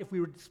mind if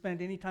we were to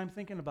spend any time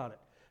thinking about it.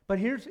 But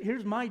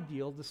here's my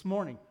deal this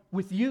morning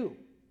with you.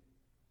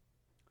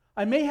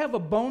 I may have a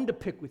bone to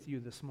pick with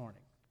you this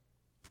morning.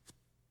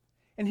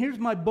 And here's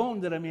my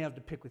bone that I may have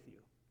to pick with you.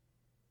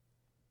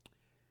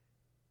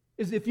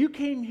 Is if you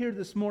came here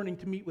this morning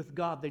to meet with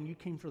God, then you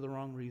came for the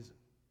wrong reason.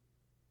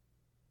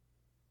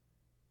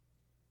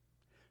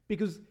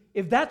 Because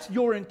if that's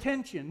your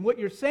intention, what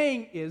you're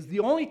saying is the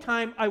only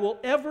time I will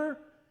ever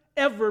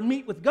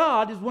meet with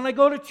God is when I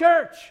go to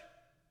church.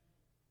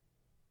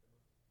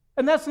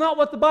 And that's not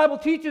what the Bible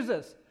teaches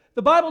us.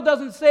 The Bible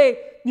doesn't say,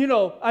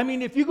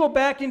 if you go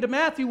back into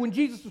Matthew when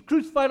Jesus was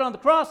crucified on the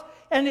cross,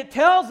 and it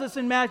tells us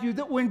in Matthew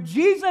that when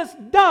Jesus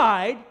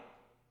died,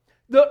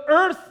 the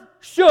earth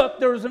shook,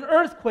 there was an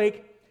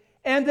earthquake,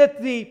 and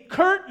that the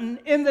curtain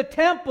in the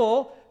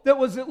temple that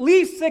was at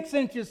least 6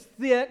 inches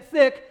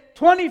thick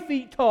 20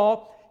 feet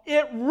tall.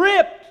 It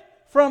ripped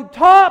from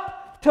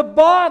top to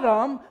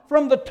bottom,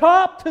 from the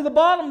top to the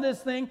bottom of this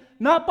thing,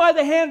 not by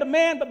the hand of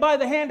man, but by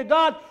the hand of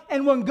God.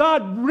 And when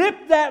God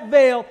ripped that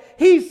veil,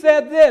 He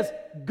said this,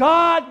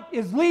 God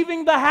is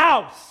leaving the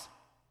house.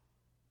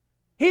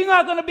 He's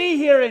not going to be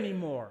here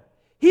anymore.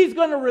 He's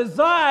going to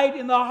reside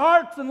in the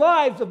hearts and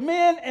lives of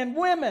men and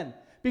women,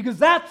 because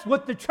that's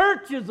what the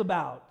church is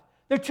about.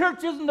 The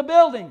church isn't the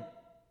building.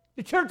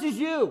 The church is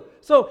you.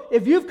 So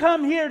if you've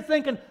come here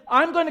thinking,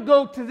 I'm going to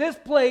go to this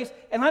place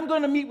and I'm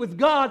going to meet with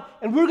God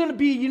and we're going to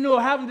be,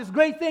 having this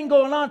great thing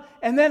going on,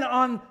 and then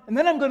I'm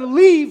going to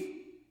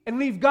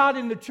leave God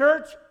in the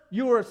church,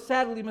 you are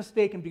sadly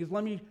mistaken, because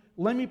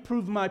let me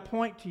prove my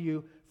point to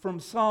you from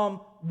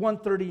Psalm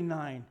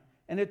 139.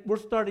 And we're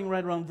starting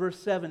right around verse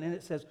 7, and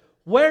it says,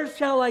 where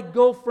shall I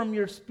go from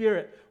your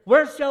spirit?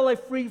 Where shall I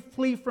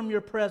flee from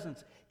your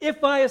presence?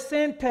 If I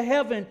ascend to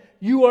heaven,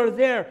 you are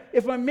there.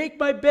 If I make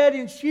my bed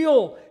in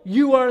Sheol,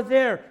 you are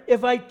there.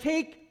 If I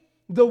take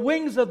the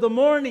wings of the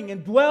morning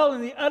and dwell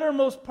in the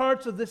uttermost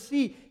parts of the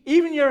sea,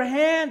 even your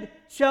hand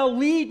shall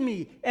lead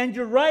me, and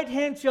your right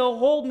hand shall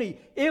hold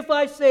me. If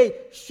I say,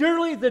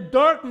 surely the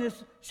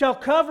darkness shall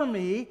cover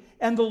me,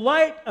 and the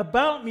light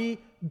about me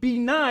be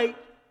night,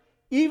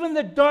 even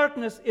the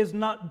darkness is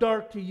not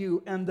dark to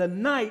you, and the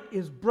night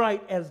is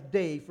bright as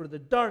day, for the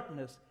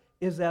darkness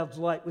is as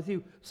light with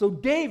you. So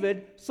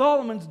David,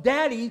 Solomon's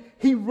daddy,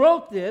 he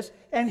wrote this,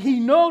 and he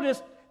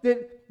noticed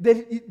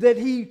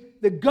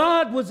that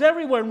God was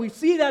everywhere. And we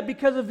see that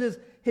because of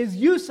his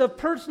use of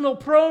personal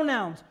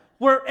pronouns.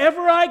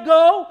 Wherever I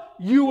go,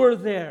 you are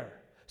there.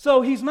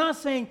 So he's not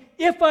saying,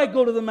 if I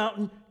go to the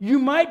mountain, you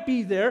might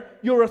be there.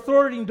 Your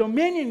authority and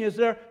dominion is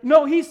there.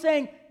 No, he's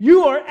saying,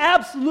 you are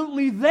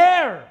absolutely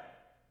there.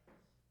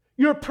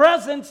 Your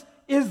presence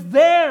is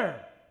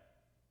there.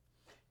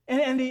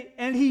 And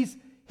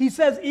he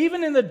says,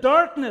 even in the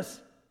darkness,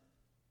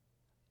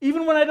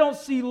 even when I don't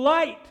see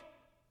light,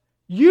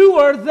 you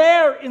are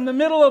there in the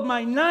middle of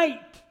my night.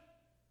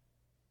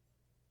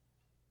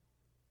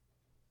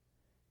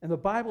 And the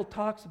Bible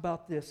talks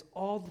about this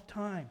all the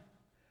time,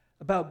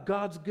 about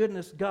God's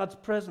goodness, God's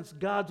presence,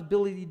 God's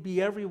ability to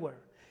be everywhere.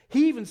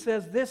 He even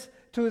says this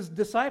to his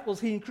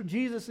disciples.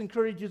 Jesus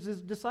encourages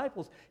his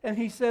disciples, and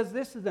he says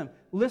this to them,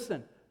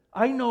 listen,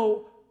 I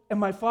know, and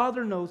my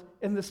Father knows,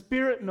 and the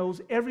Spirit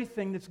knows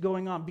everything that's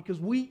going on, because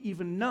we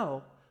even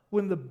know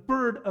when the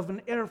bird of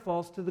an air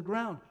falls to the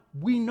ground.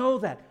 We know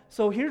that.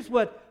 So here's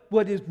what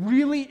is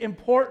really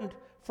important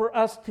for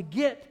us to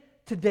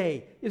get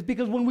today, is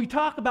because when we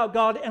talk about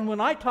God, and when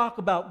I talk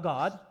about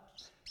God,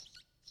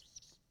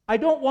 I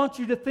don't want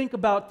you to think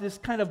about this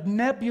kind of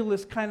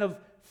nebulous kind of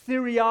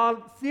theory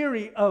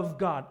of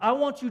God. I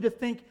want you to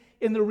think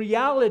in the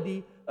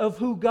reality of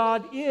who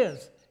God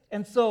is.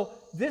 And so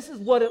this is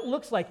what it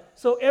looks like.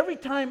 So every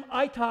time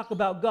I talk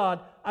about God,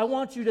 I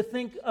want you to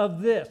think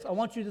of this. I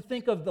want you to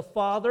think of the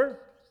Father.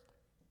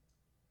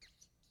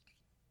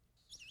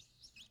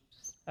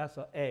 That's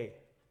an A.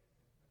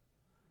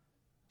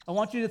 I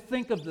want you to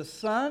think of the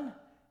Son,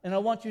 and I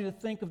want you to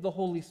think of the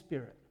Holy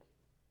Spirit.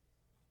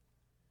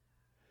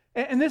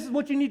 And this is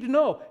what you need to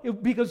know.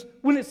 Because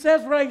when it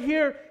says right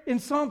here in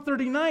Psalm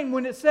 39,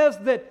 when it says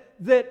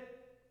that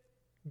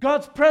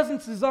God's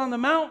presence is on the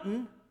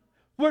mountain,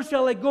 where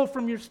shall I go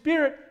from your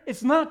spirit?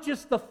 It's not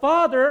just the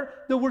Father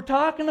that we're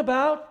talking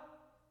about.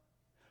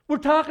 We're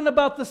talking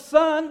about the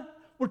Son.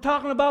 We're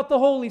talking about the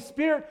Holy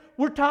Spirit.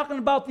 We're talking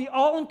about the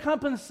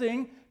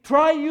all-encompassing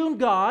triune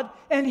God,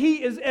 and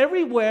He is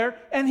everywhere,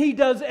 and He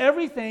does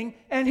everything,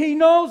 and He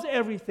knows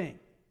everything.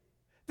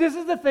 This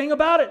is the thing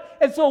about it.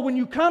 And so when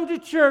you come to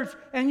church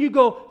and you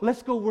go,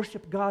 let's go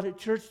worship God at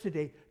church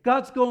today,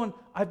 God's going,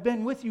 I've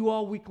been with you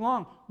all week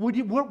long.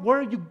 Where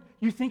are you?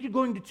 You think you're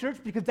going to church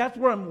because that's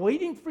where I'm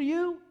waiting for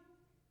you?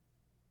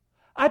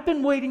 I've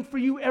been waiting for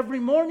you every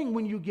morning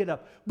when you get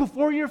up.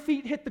 Before your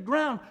feet hit the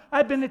ground,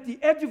 I've been at the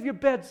edge of your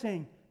bed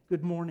saying,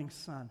 good morning,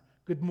 son.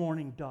 Good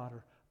morning,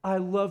 daughter. I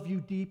love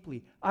you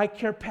deeply. I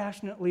care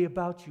passionately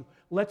about you.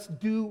 Let's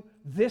do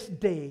this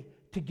day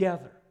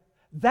together.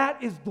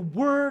 That is the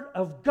word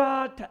of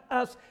God to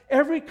us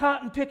every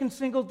cotton-picking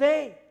single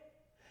day.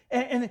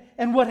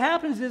 And what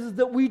happens is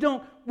that we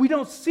don't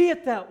see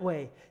it that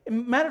way.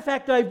 Matter of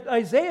fact,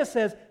 Isaiah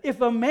says, if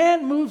a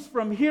man moves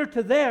from here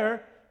to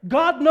there,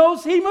 God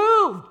knows he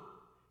moved.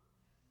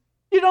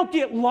 You don't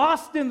get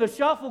lost in the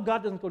shuffle.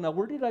 God doesn't go, now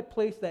where did I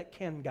place that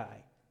Ken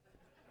guy?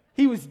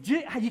 You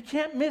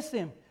can't miss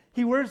him.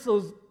 He wears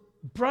those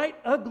bright,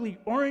 ugly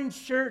orange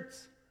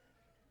shirts.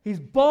 He's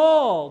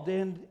bald,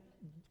 and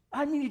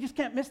you just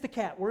can't miss the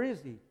cat. Where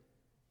is he?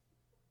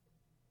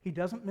 He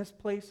doesn't miss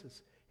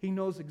places. He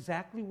knows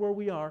exactly where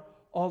we are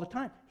all the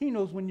time. He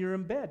knows when you're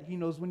in bed. He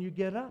knows when you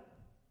get up.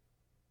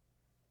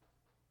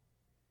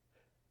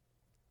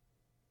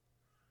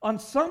 On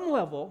some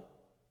level,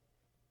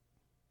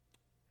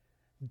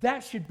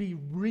 that should be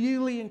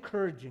really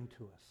encouraging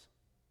to us.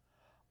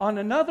 On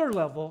another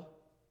level,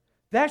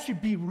 that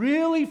should be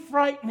really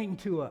frightening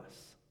to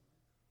us.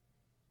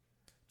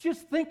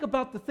 Just think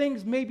about the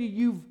things maybe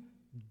you've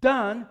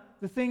done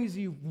the things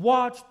you've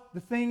watched,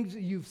 the things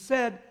you've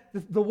said,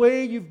 the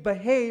way you've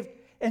behaved,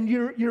 and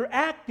you're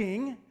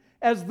acting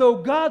as though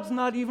God's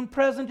not even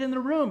present in the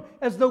room,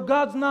 as though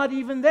God's not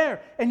even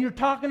there. And you're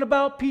talking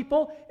about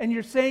people, and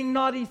you're saying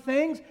naughty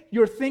things,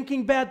 you're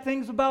thinking bad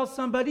things about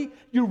somebody,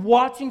 you're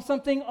watching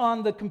something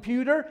on the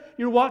computer,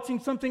 you're watching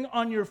something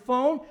on your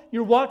phone,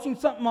 you're watching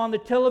something on the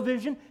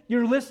television,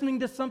 you're listening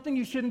to something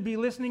you shouldn't be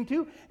listening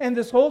to, and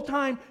this whole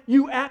time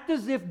you act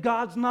as if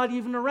God's not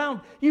even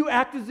around. You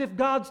act as if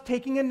God's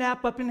taking a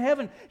nap up in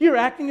heaven. You're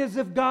acting as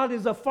if God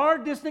is a far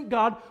distant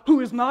God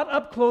who is not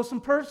up close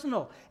and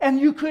personal. And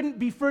you couldn't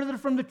be further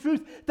from the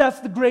truth.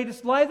 That's the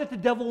greatest lie that the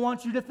devil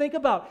wants you to think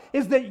about,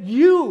 is that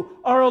you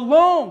are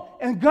alone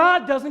and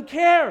God doesn't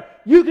care.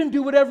 You can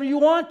do whatever you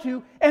want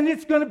to, and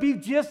it's going to be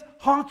just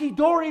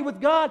honky-dory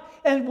with God.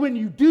 And when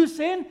you do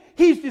sin,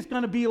 He's just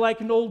going to be like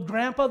an old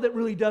grandpa that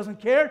really doesn't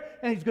care,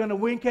 and He's going to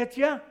wink at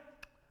you.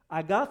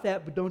 I got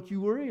that, but don't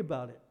you worry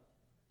about it.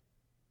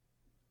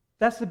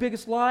 That's the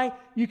biggest lie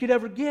you could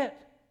ever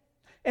get.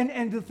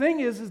 And the thing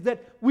is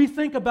that we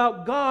think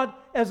about God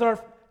as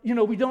our,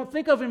 we don't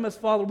think of Him as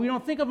Father. We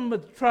don't think of Him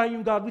as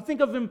triune God. We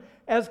think of Him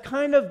as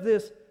kind of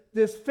this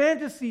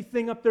fantasy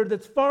thing up there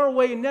that's far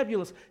away and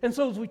nebulous. And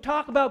so as we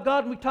talk about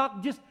God, and we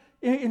talk just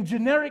in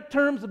generic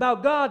terms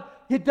about God,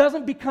 it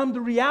doesn't become the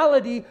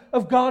reality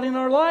of God in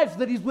our lives,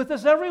 that He's with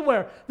us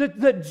everywhere,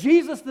 that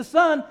Jesus the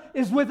Son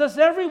is with us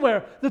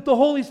everywhere, that the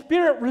Holy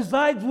Spirit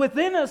resides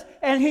within us,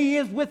 and He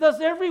is with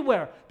us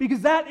everywhere,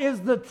 because that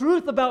is the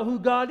truth about who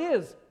God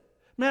is.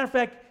 Matter of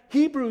fact,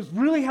 Hebrews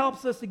really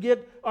helps us to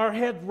get our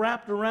head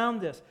wrapped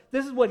around this.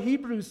 This is what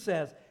Hebrews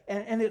says,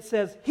 and it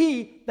says,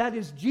 He, that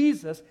is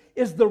Jesus,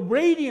 is the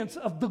radiance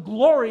of the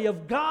glory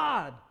of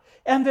God,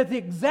 and that the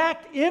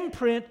exact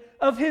imprint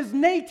of His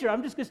nature.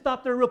 I'm just going to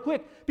stop there real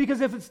quick, because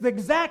if it's the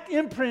exact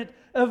imprint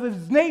of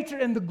His nature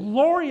and the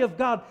glory of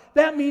God,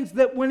 that means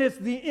that when it's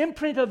the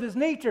imprint of His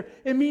nature,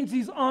 it means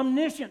He's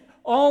omniscient,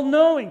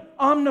 all-knowing,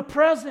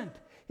 omnipresent.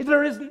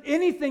 There isn't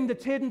anything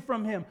that's hidden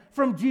from Him,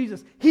 from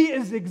Jesus. He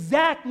is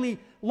exactly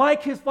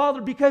like His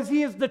Father, because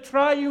He is the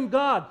triune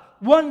God,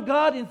 one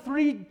God in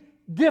three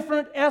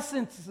different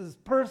essences,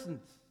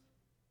 persons.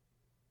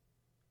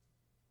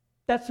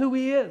 That's who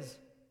He is.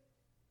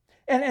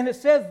 And it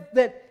says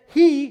that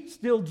He,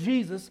 still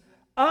Jesus,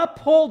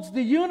 upholds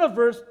the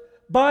universe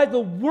by the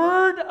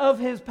word of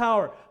His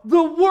power.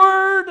 The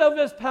word of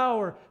His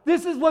power.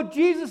 This is what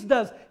Jesus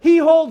does. He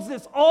holds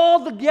this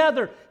all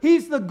together.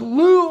 He's the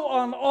glue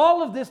on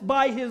all of this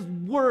by His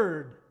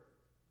word.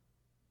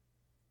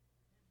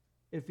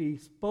 If He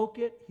spoke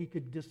it, He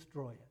could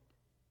destroy it.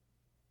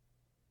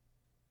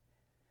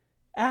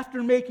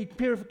 After making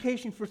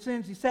purification for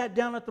sins, He sat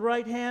down at the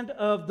right hand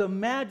of the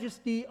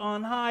Majesty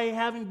on high,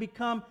 having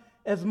become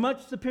as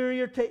much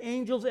superior to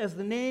angels as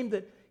the name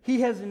that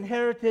He has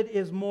inherited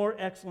is more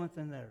excellent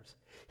than theirs.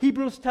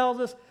 Hebrews tells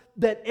us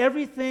that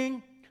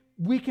everything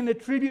we can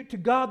attribute to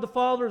God the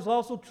Father is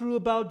also true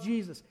about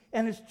Jesus,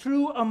 and is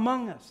true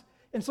among us.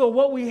 And so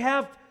what we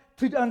have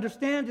to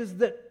understand is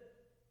that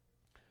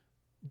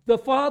the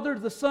Father,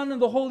 the Son, and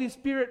the Holy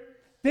Spirit,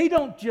 they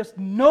don't just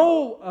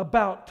know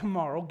about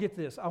tomorrow. Get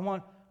this. I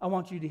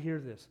want you to hear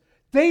this.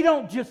 They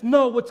don't just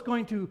know what's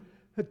going to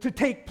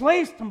take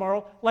place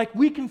tomorrow, like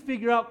we can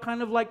figure out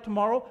kind of like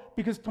tomorrow,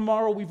 because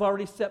tomorrow we've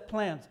already set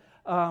plans.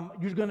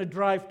 You're going to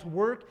drive to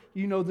work.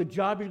 You know the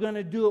job you're going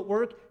to do at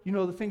work. You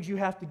know the things you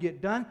have to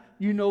get done.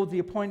 You know the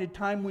appointed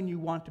time when you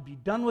want to be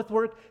done with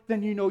work.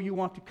 Then you know you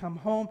want to come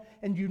home,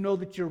 and you know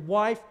that your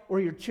wife or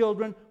your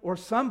children or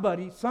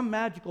somebody, some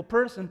magical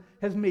person,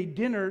 has made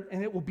dinner,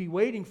 and it will be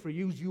waiting for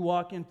you as you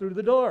walk in through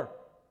the door.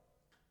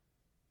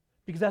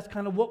 Because that's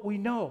kind of what we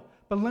know.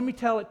 But let me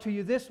tell it to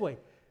you this way.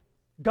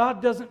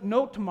 God doesn't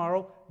know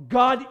tomorrow.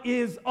 God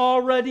is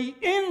already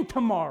in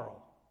tomorrow.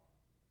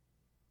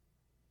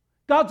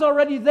 God's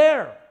already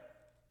there.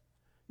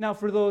 Now,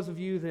 for those of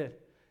you that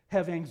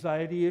have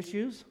anxiety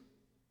issues,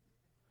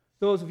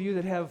 those of you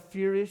that have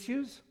fear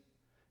issues,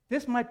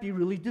 this might be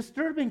really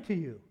disturbing to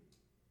you.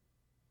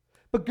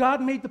 But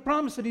God made the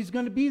promise that He's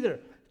going to be there.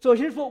 So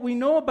here's what we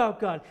know about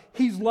God.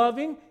 He's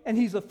loving, and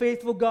He's a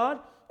faithful God,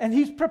 and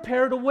He's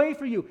prepared a way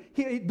for you.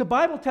 The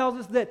Bible tells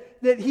us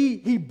that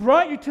He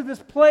brought you to this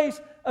place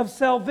of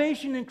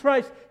salvation in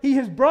Christ. He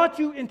has brought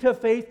you into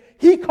faith.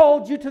 He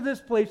called you to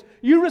this place.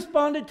 You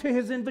responded to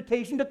His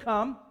invitation to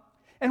come.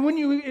 And when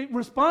you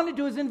responded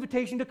to His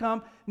invitation to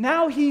come,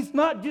 now He's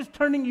not just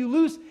turning you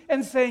loose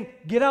and saying,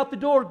 get out the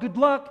door, good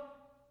luck.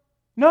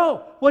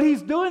 No, what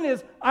He's doing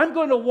is, I'm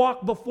going to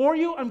walk before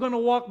you, I'm going to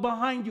walk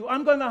behind you,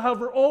 I'm going to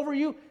hover over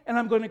you, and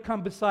I'm going to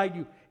come beside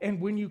you.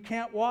 And when you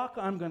can't walk,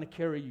 I'm going to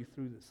carry you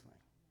through this thing.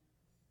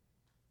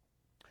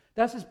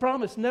 That's His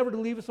promise, never to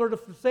leave us or to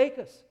forsake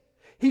us.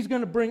 He's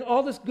going to bring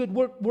all this good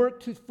work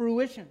to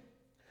fruition.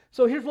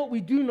 So here's what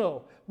we do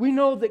know. We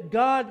know that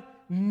God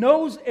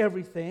knows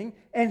everything,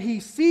 and He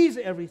sees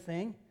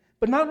everything.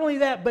 But not only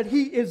that, but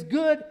He is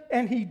good,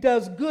 and He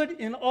does good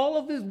in all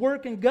of His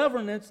work and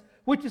governance,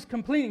 which is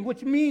completing,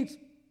 which means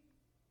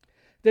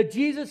that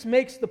Jesus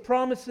makes the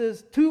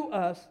promises to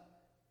us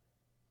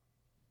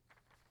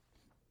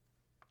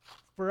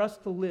for us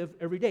to live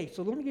every day.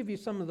 So let me give you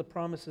some of the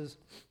promises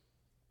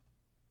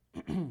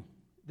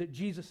that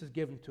Jesus has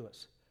given to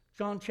us.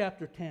 John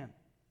chapter 10.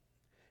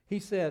 He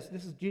says,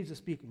 this is Jesus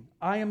speaking,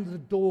 I am the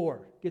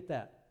door. Get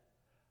that.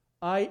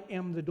 I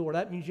am the door.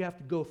 That means you have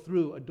to go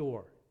through a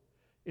door.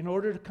 In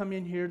order to come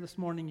in here this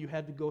morning, you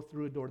had to go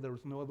through a door. There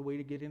was no other way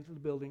to get into the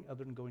building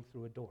other than going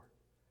through a door.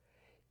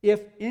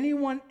 If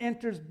anyone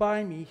enters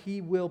by me,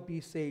 he will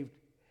be saved,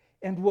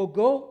 and will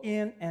go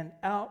in and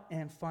out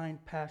and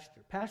find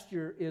pasture.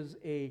 Pasture is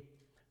a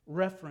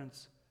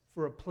reference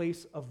for a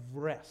place of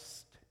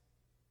rest.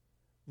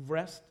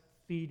 Rest,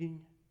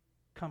 feeding,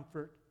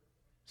 comfort,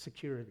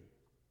 security.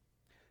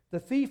 The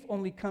thief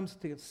only comes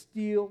to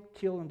steal,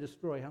 kill, and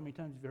destroy. How many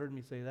times have you heard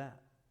me say that?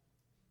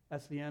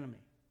 That's the enemy.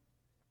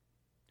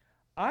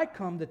 I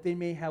come that they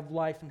may have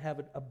life and have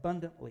it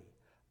abundantly.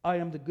 I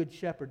am the good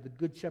shepherd. The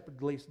good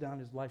shepherd lays down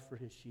his life for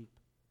his sheep.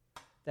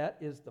 That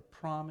is the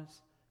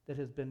promise that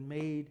has been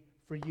made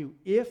for you.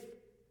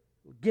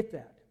 Get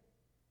that.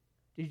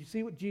 Did you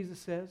see what Jesus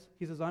says?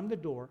 He says, I'm the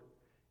door.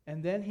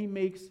 And then he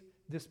makes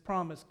this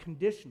promise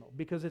conditional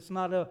because it's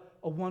not a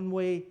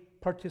one-way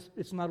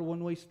it's not a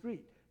one-way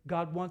street.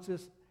 God wants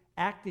us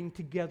acting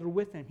together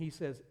with him. He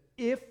says,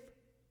 if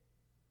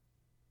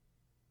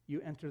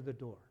you enter the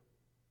door.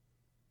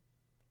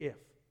 If.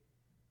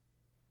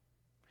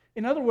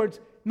 In other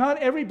words, not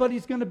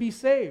everybody's going to be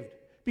saved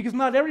because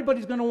not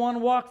everybody's going to want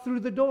to walk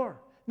through the door.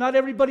 Not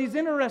everybody's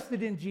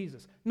interested in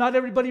Jesus. Not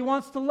everybody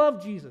wants to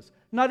love Jesus.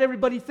 Not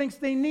everybody thinks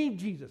they need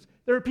Jesus.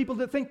 There are people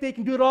that think they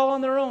can do it all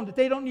on their own, that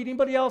they don't need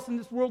anybody else in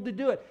this world to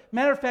do it.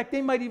 Matter of fact,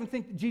 they might even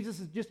think that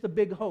Jesus is just a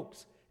big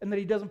hoax and that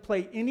he doesn't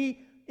play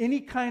any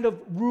kind of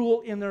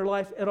rule in their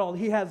life at all.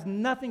 He has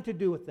nothing to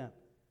do with them.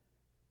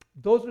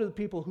 Those are the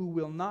people who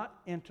will not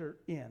enter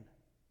in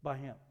by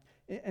him.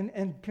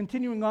 And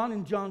continuing on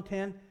in John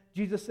 10,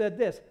 Jesus said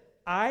this,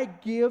 I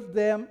give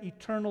them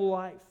eternal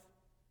life,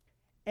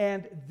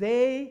 and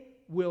they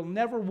will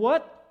never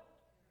what?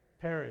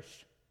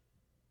 Perish.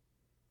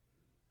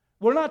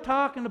 We're not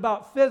talking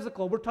about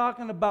physical. We're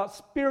talking about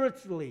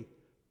spiritually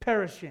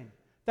perishing.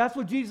 That's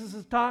what Jesus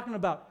is talking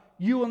about.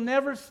 You will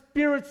never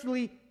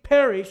spiritually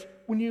perish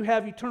when you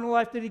have eternal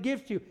life that he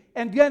gives to you.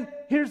 And then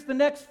here's the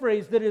next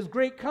phrase that is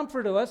great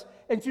comfort to us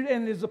and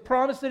is a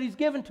promise that he's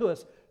given to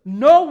us.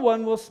 No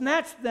one will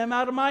snatch them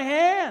out of my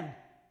hand.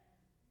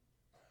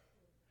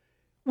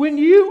 When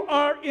you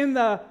are in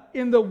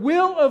the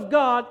will of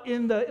God,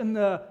 in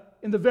the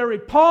very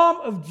palm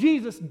of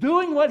Jesus,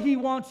 doing what he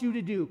wants you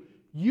to do,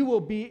 you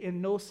will be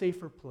in no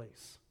safer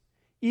place.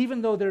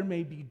 Even though there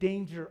may be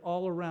danger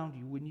all around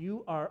you, when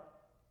you are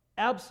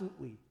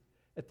absolutely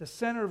at the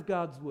center of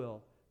God's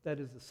will, that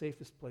is the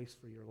safest place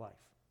for your life.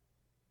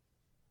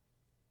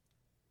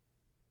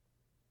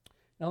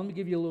 Now let me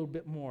give you a little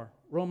bit more.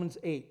 Romans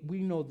 8, we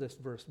know this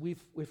verse.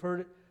 We've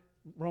heard it,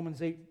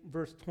 Romans 8,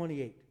 verse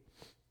 28.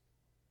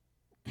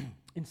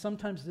 And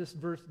sometimes this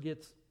verse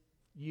gets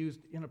used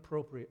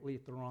inappropriately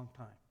at the wrong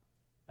time.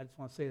 I just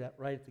want to say that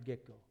right at the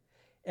get-go.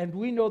 And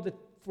we know that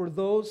for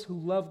those who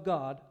love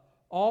God,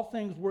 all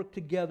things work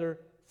together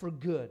for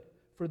good,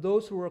 for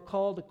those who are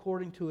called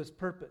according to his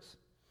purpose.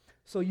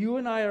 So you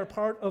and I are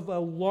part of a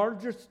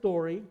larger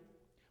story.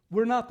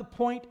 We're not the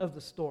point of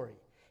the story.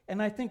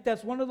 And I think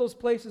that's one of those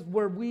places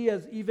where we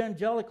as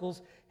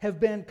evangelicals have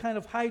been kind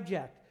of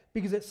hijacked.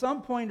 Because at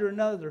some point or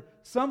another,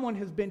 someone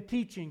has been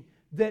teaching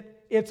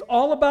that it's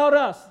all about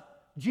us.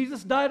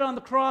 Jesus died on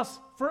the cross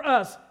for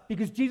us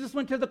because Jesus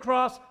went to the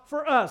cross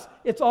for us.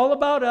 It's all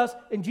about us,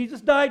 and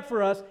Jesus died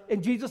for us,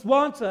 and Jesus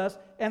wants us,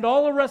 and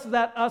all the rest of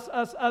that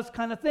us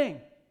kind of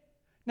thing.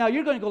 Now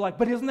you're going to go like,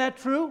 but isn't that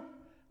true?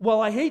 Well,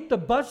 I hate to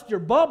bust your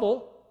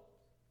bubble,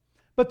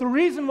 but the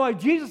reason why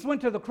Jesus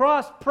went to the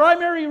cross,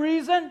 primary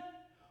reason,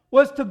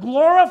 was to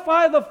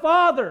glorify the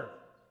Father.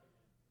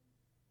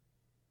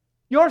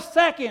 You're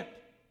second,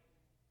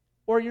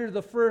 or you're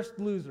the first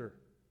loser.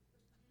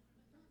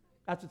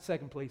 That's what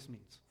second place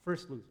means.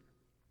 First loser.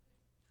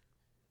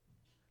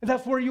 And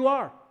that's where you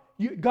are.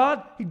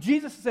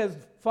 Jesus says,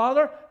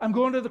 Father, I'm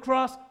going to the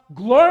cross.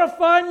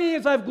 Glorify me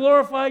as I've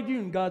glorified you.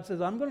 And God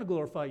says, I'm going to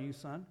glorify you,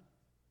 son.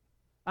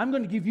 I'm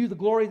going to give you the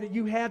glory that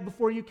you had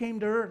before you came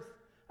to earth.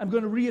 I'm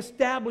going to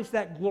reestablish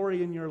that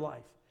glory in your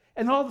life.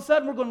 And all of a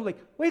sudden we're going to like,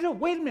 wait a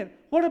minute,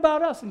 what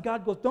about us? And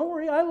God goes, don't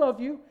worry, I love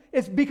you.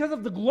 It's because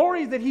of the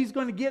glory that he's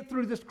going to get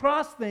through this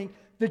cross thing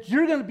that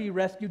you're going to be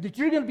rescued, that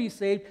you're going to be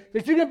saved,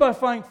 that you're going to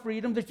find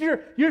freedom, that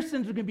your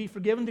sins are going to be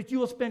forgiven, that you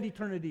will spend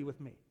eternity with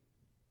me.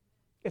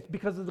 It's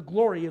because of the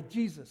glory of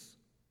Jesus.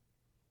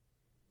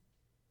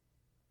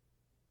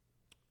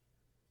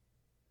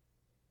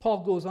 Paul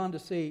goes on to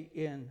say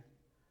in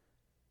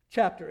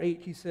chapter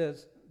 8, he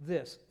says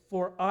this,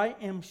 for I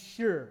am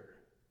sure.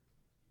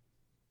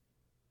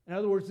 In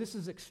other words, this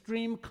is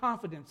extreme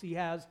confidence he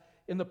has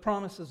in the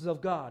promises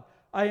of God.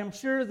 I am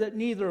sure that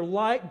neither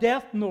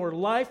death, nor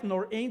life,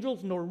 nor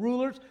angels, nor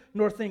rulers,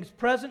 nor things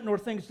present, nor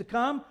things to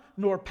come,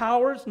 nor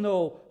powers,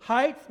 no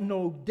height,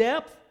 no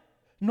depth,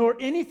 nor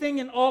anything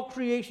in all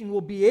creation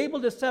will be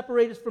able to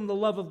separate us from the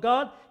love of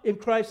God in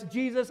Christ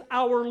Jesus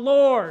our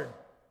Lord.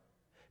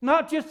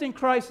 Not just in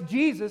Christ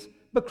Jesus,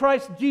 but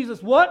Christ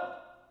Jesus what?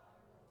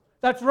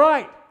 That's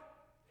right.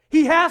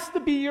 He has to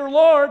be your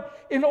Lord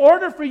in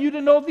order for you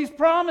to know these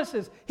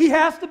promises. He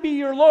has to be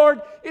your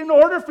Lord in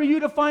order for you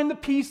to find the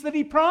peace that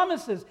He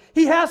promises.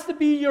 He has to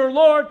be your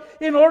Lord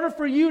in order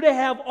for you to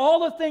have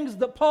all the things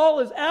that Paul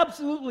is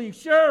absolutely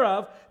sure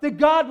of, that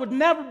God would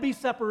never be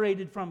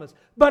separated from us.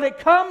 But it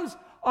comes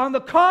on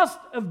the cost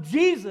of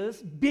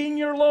Jesus being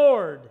your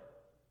Lord.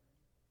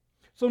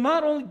 So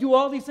not only do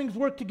all these things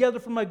work together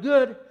for my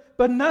good,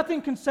 but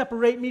nothing can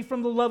separate me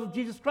from the love of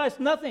Jesus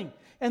Christ. Nothing.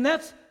 And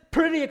that's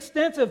pretty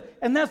extensive,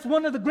 and that's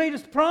one of the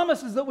greatest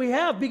promises that we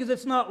have, because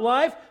it's not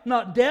life,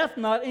 not death,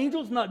 not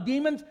angels, not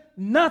demons,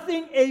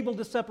 nothing able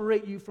to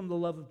separate you from the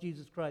love of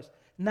Jesus Christ.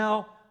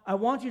 Now, I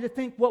want you to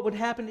think what would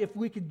happen if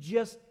we could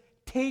just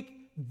take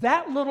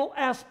that little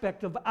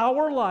aspect of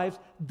our lives,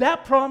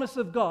 that promise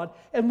of God,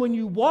 and when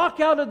you walk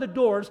out of the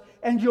doors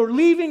and you're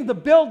leaving the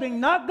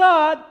building, not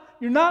God,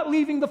 you're not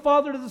leaving the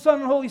Father, the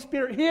Son, and Holy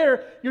Spirit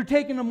here. You're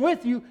taking them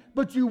with you.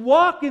 But you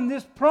walk in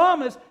this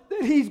promise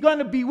that He's going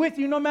to be with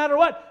you no matter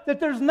what. That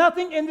there's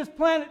nothing in this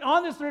planet,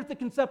 on this earth, that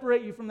can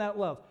separate you from that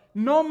love.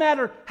 No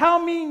matter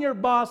how mean your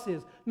boss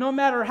is. No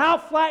matter how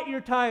flat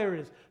your tire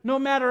is. No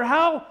matter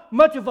how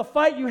much of a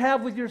fight you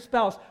have with your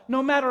spouse.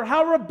 No matter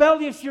how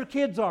rebellious your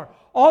kids are.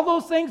 All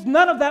those things,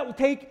 none of that will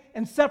take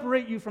and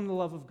separate you from the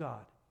love of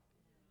God.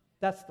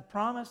 That's the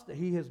promise that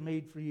He has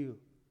made for you.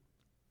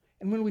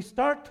 And when we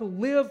start to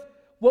live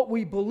what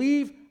we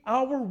believe,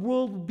 our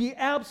world will be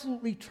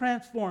absolutely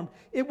transformed.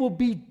 It will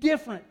be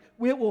different.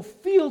 It will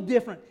feel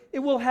different. It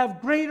will have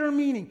greater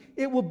meaning.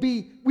 We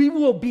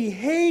will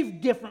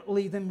behave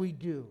differently than we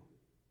do.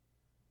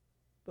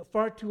 But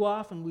far too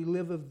often we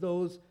look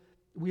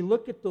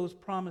at those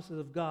promises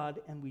of God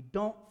and we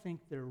don't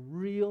think they're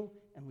real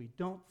and we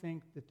don't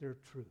think that they're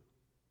true.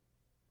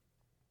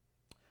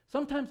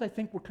 Sometimes I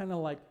think we're kind of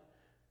like,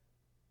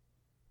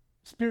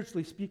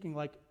 spiritually speaking,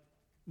 like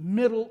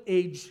middle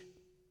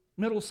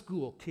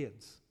school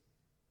kids.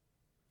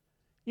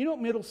 You know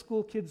what middle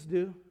school kids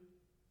do?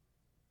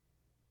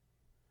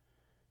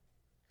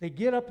 They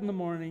get up in the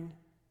morning,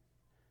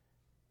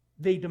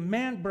 they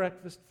demand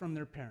breakfast from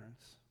their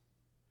parents,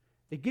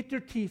 they get their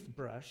teeth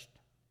brushed,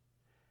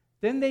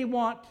 then they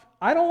want,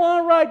 I don't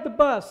want to ride the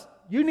bus,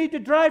 you need to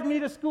drive me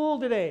to school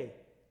today.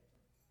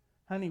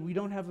 Honey, we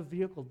don't have a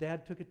vehicle,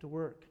 Dad took it to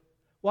work.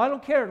 Well, I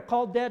don't care,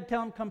 call Dad,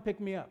 tell him come pick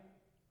me up.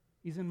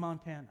 He's in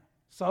Montana.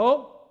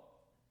 So?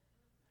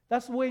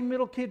 That's the way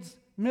middle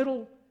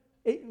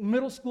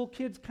school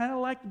kids kind of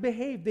like to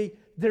behave.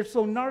 They're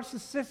so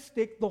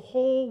narcissistic, the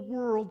whole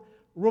world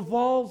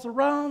revolves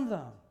around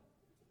them.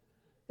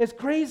 It's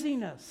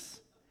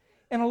craziness.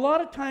 And a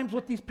lot of times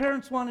what these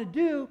parents want to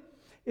do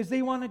is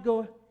they want to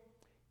go,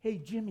 hey,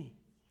 Jimmy,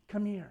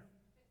 come here.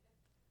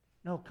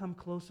 No, come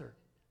closer.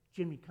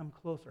 Jimmy, come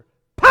closer.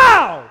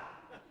 Pow!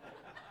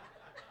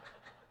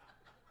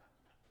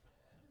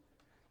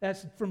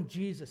 That's from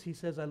Jesus. He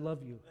says, I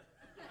love you.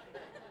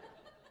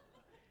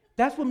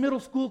 That's what middle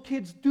school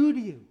kids do to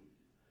you.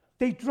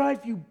 They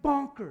drive you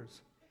bonkers.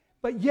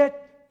 But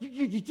yet,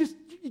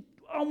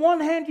 on one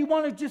hand, you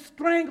want to just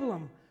strangle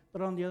them.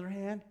 But on the other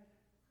hand,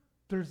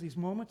 there's these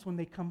moments when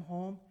they come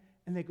home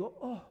and they go,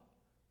 oh,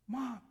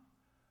 Mom,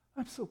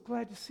 I'm so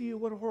glad to see you.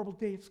 What a horrible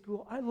day at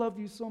school. I love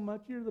you so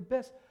much. You're the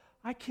best.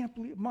 I can't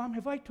believe, Mom,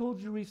 have I told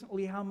you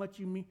recently how much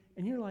you mean?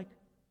 And you're like,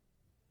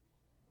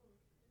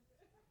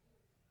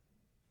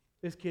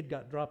 this kid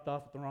got dropped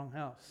off at the wrong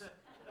house.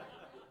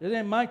 It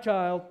ain't my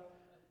child.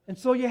 And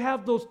so you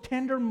have those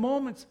tender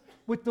moments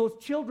with those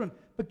children.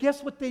 But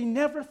guess what they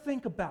never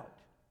think about?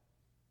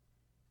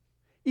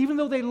 Even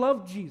though they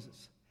love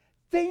Jesus,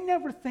 they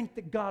never think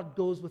that God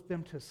goes with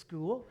them to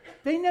school.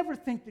 They never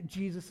think that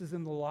Jesus is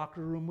in the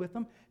locker room with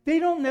them. They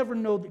don't never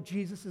know that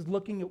Jesus is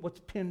looking at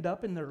what's pinned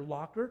up in their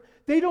locker.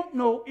 They don't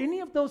know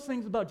any of those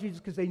things about Jesus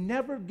because they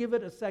never give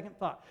it a second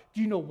thought.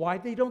 Do you know why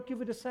they don't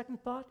give it a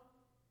second thought?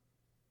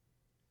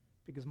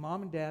 Because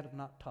Mom and Dad have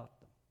not taught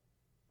them.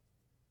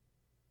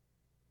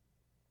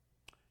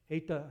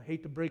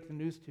 Hate to break the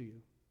news to you.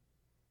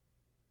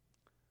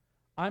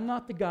 I'm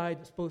not the guy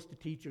that's supposed to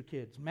teach your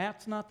kids.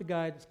 Matt's not the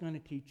guy that's going to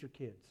teach your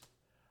kids.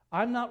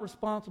 I'm not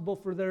responsible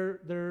for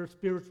their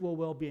spiritual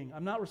well-being.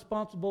 I'm not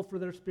responsible for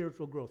their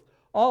spiritual growth.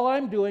 All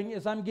I'm doing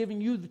is I'm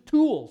giving you the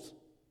tools.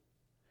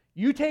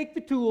 You take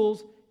the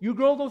tools, you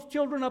grow those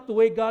children up the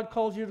way God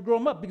calls you to grow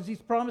them up, because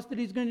He's promised that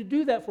He's going to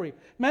do that for you.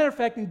 Matter of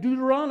fact, in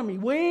Deuteronomy,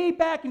 way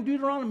back in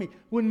Deuteronomy,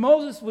 when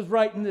Moses was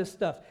writing this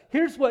stuff,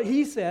 here's what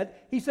he said.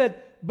 He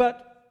said,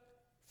 but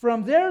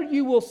from there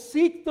you will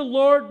seek the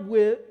Lord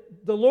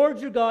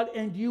your God,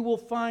 and you will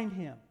find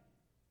Him.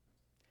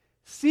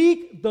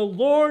 Seek the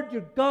Lord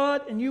your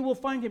God, and you will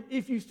find Him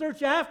if you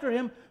search after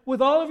Him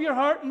with all of your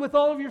heart and with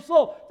all of your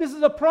soul. This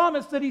is a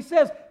promise that He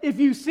says, if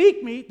you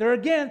seek me, there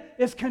again,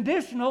 it's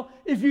conditional.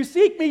 If you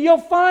seek me, you'll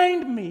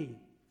find me.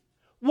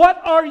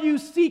 What are you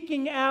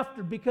seeking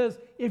after? Because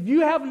if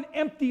you have an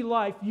empty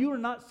life, you are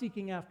not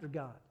seeking after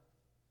God.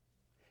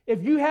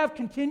 If you have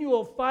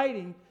continual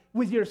fighting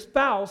with your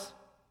spouse,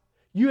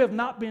 you have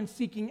not been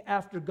seeking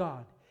after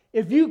God.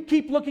 If you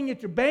keep looking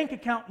at your bank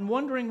account and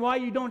wondering why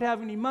you don't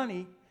have any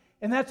money,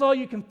 and that's all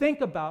you can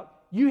think about,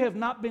 you have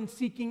not been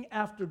seeking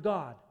after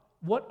God.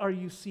 What are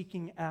you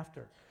seeking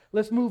after?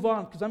 Let's move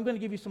on, because I'm going to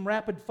give you some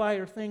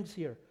rapid-fire things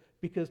here,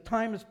 because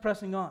time is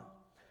pressing on.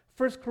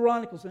 1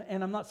 Chronicles,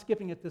 and I'm not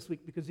skipping it this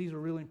week because these are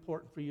really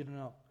important for you to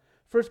know.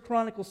 1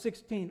 Chronicles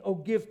 16, oh,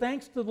 give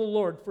thanks to the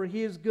Lord, for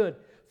He is good,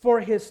 for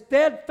His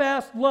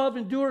steadfast love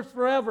endures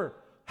forever.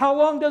 How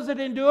long does it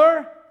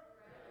endure?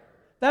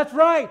 That's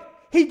right.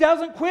 He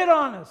doesn't quit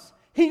on us.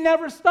 He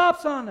never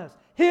stops on us.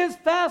 His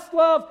steadfast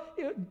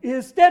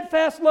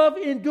love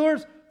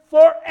endures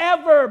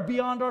forever,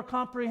 beyond our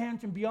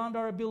comprehension, beyond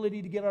our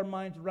ability to get our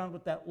minds around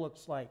what that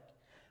looks like.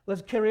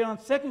 Let's carry on.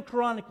 2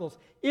 Chronicles.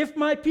 If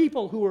my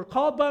people who are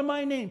called by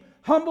my name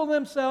humble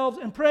themselves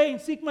and pray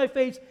and seek my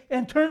face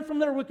and turn from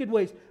their wicked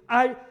ways,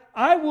 I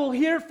will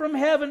hear from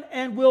heaven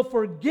and will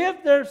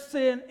forgive their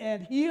sin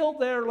and heal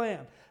their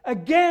land.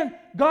 Again,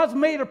 God's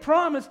made a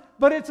promise,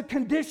 but it's a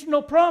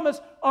conditional promise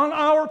on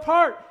our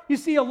part. You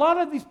see, a lot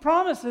of these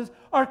promises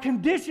are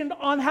conditioned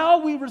on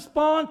how we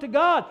respond to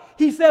God.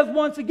 He says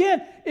once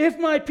again, if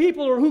my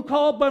people or who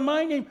called by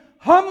my name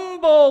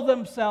humble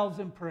themselves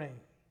and pray.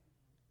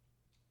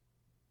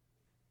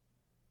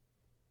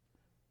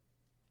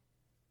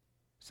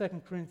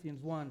 Second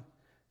Corinthians 1,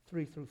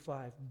 3 through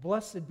 5.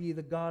 Blessed be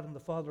the God and the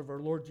Father of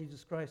our Lord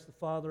Jesus Christ, the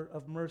Father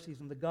of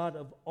mercies and the God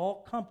of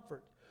all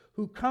comfort,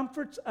 who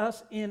comforts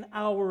us in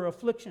our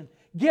affliction.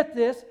 Get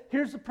this,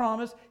 here's the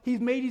promise.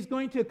 He's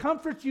going to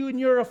comfort you in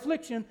your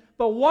affliction.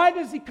 But why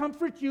does He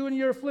comfort you in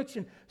your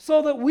affliction?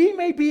 So that we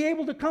may be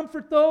able to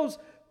comfort those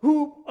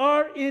who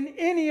are in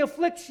any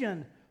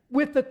affliction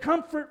with the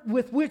comfort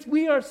with which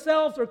we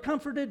ourselves are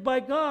comforted by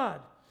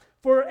God.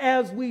 For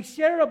as we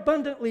share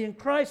abundantly in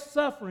Christ's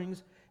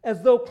sufferings,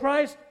 as though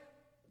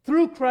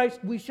through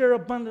Christ we share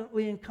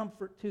abundantly in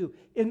comfort too.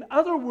 In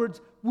other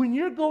words, when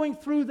you're going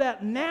through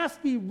that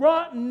nasty,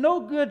 rotten, no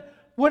good,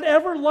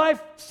 whatever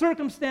life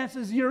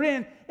circumstances you're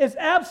in, is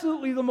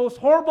absolutely the most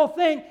horrible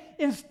thing.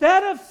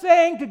 Instead of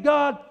saying to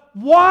God,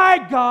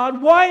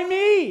 why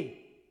me?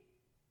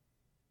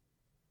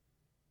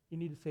 You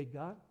need to say,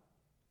 God,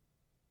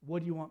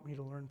 what do you want me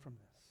to learn from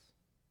this?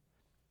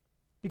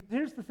 Because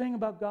here's the thing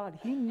about God.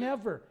 He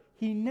never,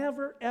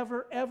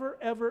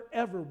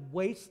 ever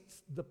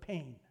wastes the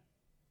pain.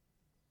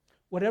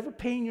 Whatever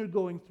pain you're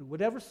going through,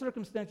 whatever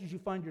circumstances you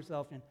find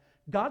yourself in,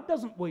 God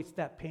doesn't waste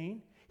that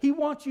pain. He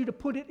wants you to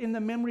put it in the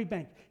memory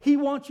bank. He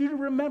wants you to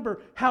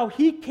remember how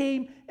He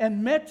came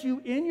and met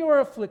you in your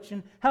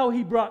affliction, how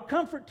He brought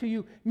comfort to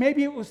you.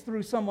 Maybe it was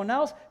through someone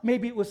else.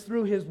 Maybe it was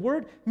through His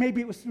Word.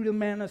 Maybe it was through the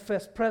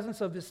manifest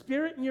presence of His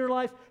Spirit in your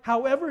life.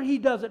 However He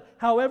does it,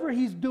 however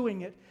He's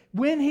doing it,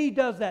 when He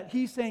does that,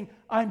 He's saying,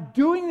 I'm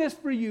doing this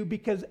for you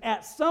because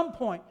at some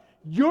point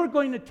you're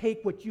going to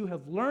take what you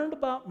have learned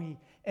about me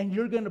and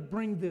you're going to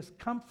bring this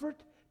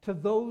comfort to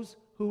those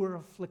who are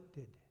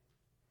afflicted.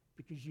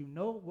 Because you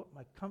know what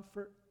my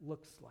comfort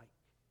looks like.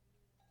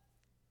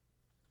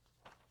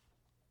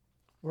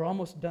 We're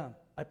almost done,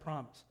 I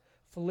promise.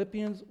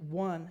 Philippians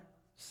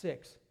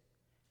 1:6.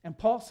 And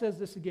Paul says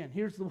this again.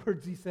 Here's the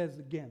words he says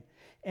again.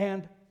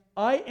 And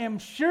I am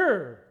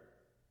sure,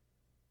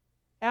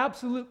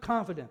 absolute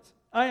confidence,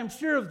 I am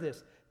sure of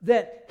this,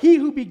 that He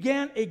who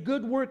began a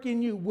good work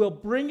in you will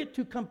bring it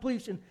to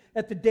completion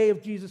at the day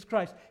of Jesus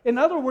Christ. In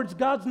other words,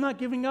 God's not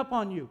giving up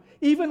on you.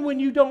 Even when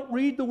you don't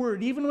read the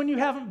Word, even when you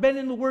haven't been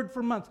in the Word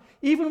for months,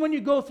 even when you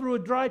go through a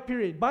dry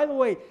period. By the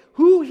way,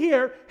 who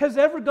here has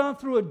ever gone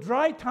through a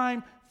dry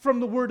time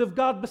from the Word of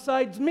God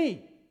besides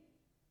me?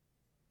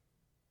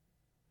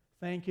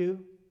 Thank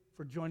you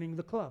for joining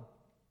the club.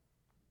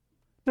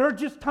 There are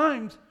just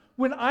times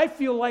when I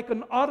feel like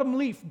an autumn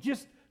leaf,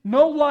 just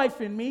no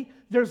life in me.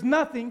 There's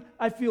nothing.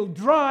 I feel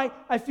dry.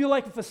 I feel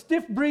like if a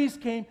stiff breeze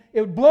came,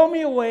 it would blow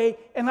me away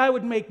and I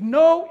would make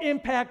no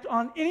impact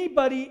on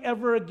anybody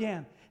ever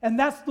again. And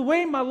that's the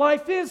way my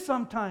life is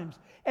sometimes.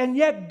 And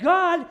yet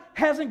God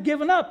hasn't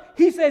given up.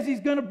 He says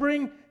He's going to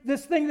bring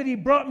this thing that He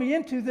brought me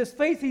into, this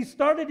faith He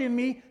started in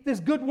me, this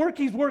good work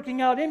He's working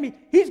out in me,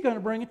 He's going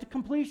to bring it to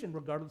completion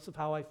regardless of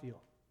how I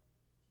feel.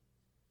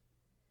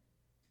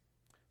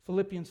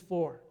 Philippians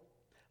 4.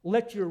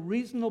 Let your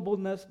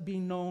reasonableness be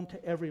known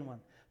to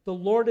everyone. The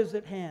Lord is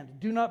at hand.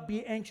 Do not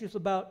be anxious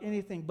about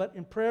anything, but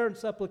in prayer and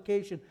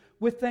supplication,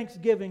 with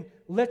thanksgiving,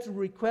 let your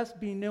requests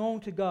be known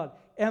to God.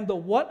 And the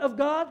what of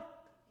God?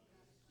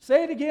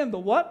 Say it again, the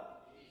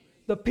what?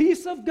 The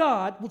peace of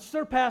God, which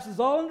surpasses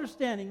all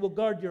understanding, will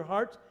guard your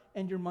hearts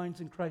and your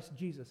minds in Christ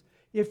Jesus.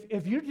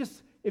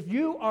 If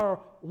you are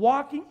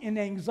walking in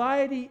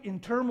anxiety, in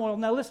turmoil,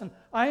 now listen,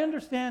 I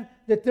understand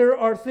that there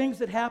are things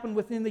that happen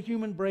within the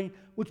human brain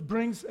which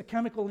brings a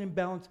chemical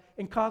imbalance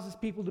and causes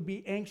people to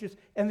be anxious,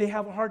 and they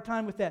have a hard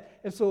time with that.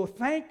 And so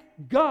thank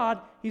God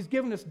He's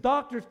given us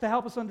doctors to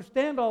help us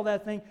understand all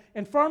that thing,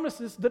 and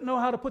pharmacists that know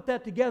how to put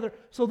that together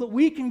so that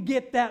we can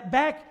get that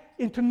back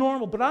into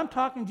normal. But I'm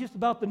talking just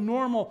about the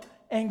normal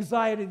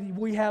anxiety that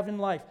we have in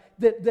life.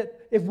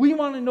 That if we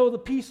want to know the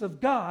peace of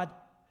God,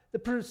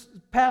 that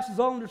passes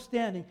all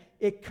understanding.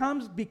 It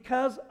comes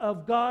because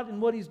of God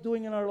and what He's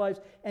doing in our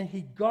lives. And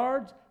He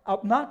guards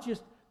out not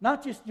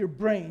just your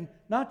brain,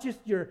 not just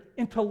your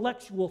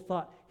intellectual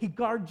thought. He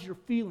guards your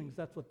feelings.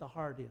 That's what the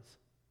heart is.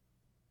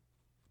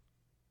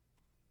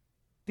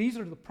 These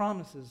are the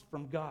promises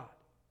from God.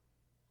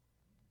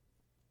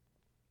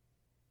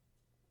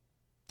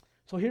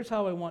 So here's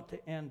how I want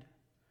to end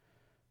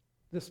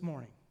this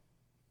morning.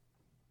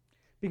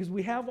 Because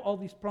we have all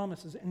these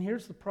promises, and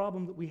here's the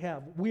problem that we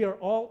have. We are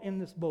all in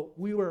this boat.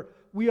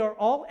 We are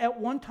all at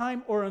one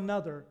time or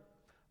another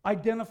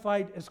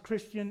identified as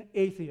Christian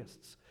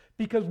atheists.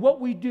 Because what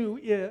we do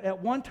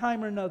at one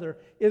time or another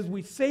is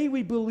we say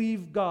we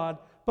believe God,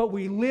 but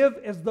we live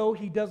as though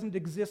He doesn't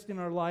exist in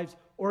our lives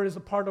or is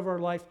a part of our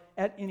life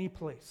at any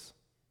place.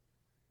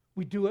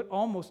 We do it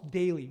almost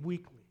daily,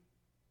 weekly.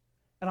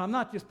 And I'm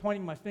not just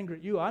pointing my finger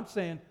at you. I'm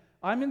saying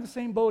I'm in the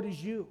same boat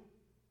as you.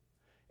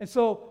 And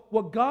so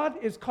what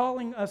God is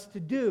calling us to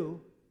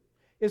do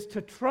is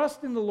to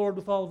trust in the Lord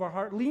with all of our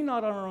heart, lean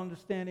not on our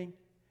understanding,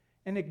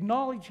 and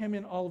acknowledge Him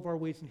in all of our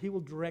ways, and He will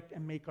direct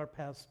and make our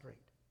paths straight.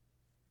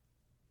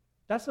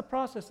 That's the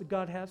process that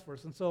God has for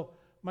us. And so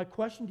my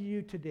question to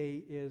you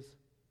today is,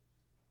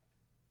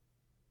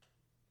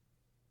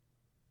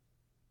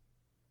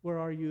 where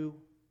are you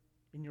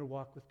in your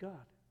walk with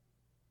God?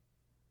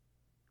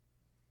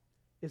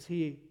 Is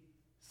He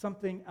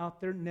something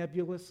out there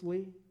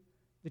nebulously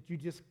that you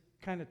just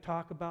kind of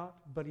talk about,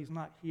 but He's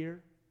not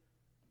here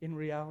in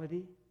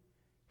reality?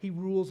 He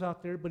rules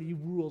out there, but He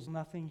rules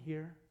nothing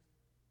here.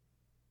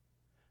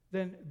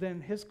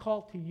 Then His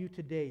call to you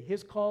today,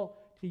 His call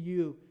to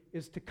you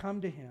is to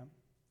come to Him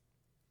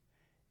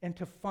and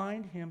to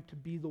find Him to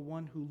be the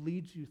one who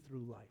leads you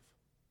through life.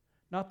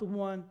 Not the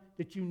one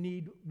that you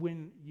need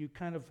when you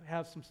kind of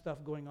have some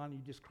stuff going on and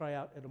you just cry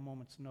out at a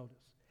moment's notice.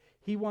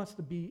 He wants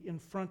to be in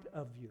front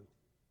of you.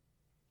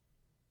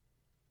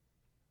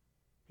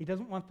 He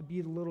doesn't want to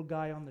be the little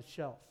guy on the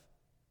shelf.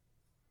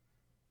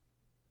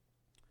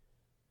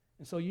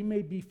 And so you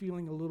may be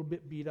feeling a little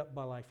bit beat up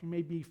by life. You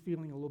may be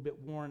feeling a little bit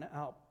worn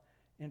out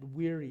and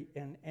weary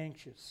and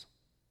anxious.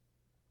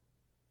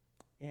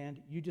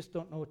 And you just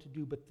don't know what to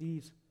do. But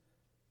these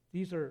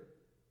are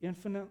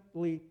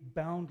infinitely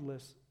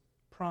boundless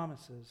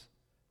promises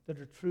that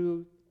are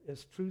true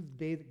as true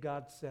the day that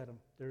God said them.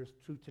 They're as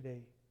true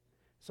today.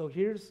 So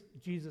here's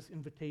Jesus'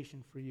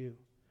 invitation for you.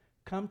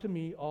 Come to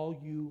me, all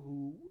you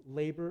who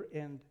labor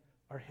and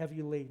are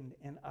heavy laden,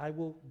 and I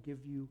will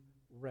give you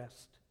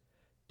rest.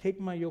 Take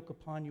my yoke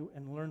upon you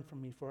and learn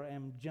from me, for I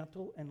am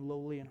gentle and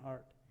lowly in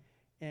heart,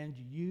 and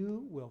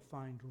you will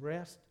find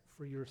rest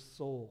for your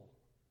soul.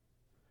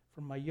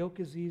 For my yoke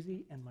is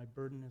easy and my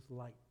burden is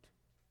light.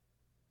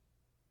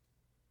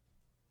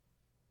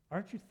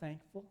 Aren't you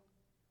thankful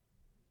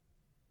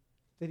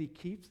that He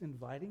keeps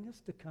inviting us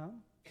to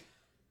come?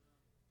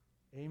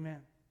 Amen.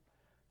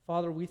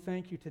 Father, we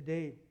thank you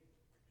today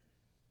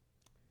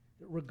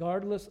that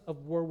regardless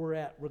of where we're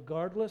at,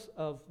 regardless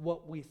of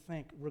what we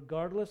think,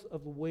 regardless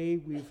of the way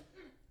we've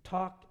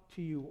talked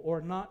to you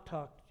or not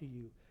talked to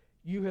you,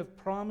 you have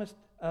promised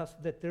us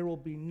that there will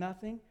be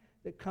nothing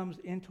that comes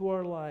into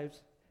our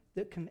lives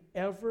that can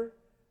ever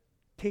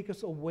take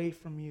us away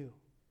from you.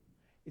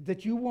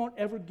 That you won't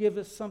ever give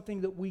us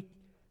something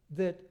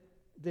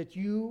that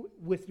you,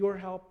 with your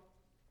help,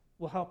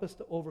 will help us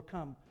to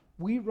overcome.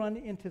 We run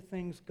into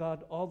things,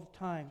 God, all the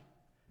time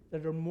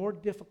that are more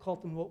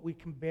difficult than what we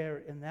can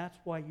bear, and that's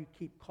why you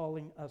keep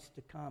calling us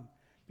to come,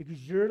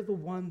 because you're the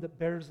one that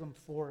bears them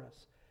for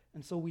us.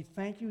 And so we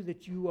thank you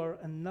that you are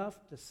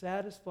enough to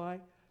satisfy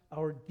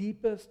our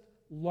deepest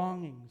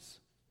longings,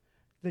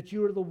 that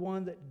you are the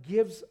one that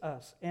gives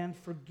us and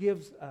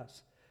forgives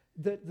us,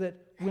 that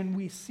when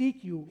we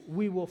seek you,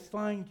 we will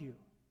find you,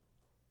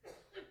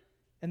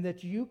 and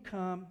that you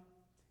come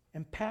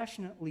and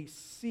passionately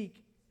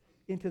seek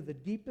into the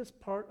deepest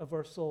part of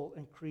our soul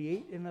and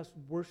create in us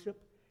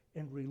worship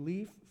and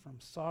relief from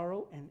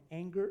sorrow and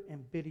anger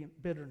and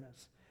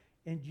bitterness.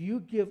 And you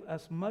give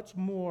us much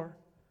more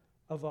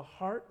of a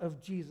heart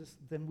of Jesus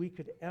than we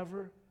could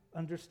ever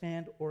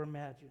understand or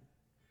imagine.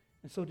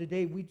 And so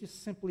today we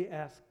just simply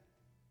ask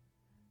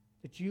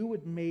that you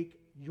would make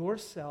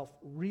yourself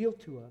real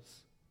to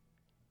us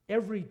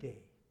every day,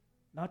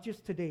 not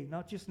just today,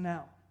 not just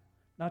now,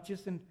 not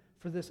just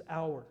for this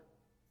hour,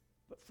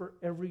 but for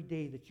every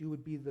day, that you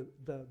would be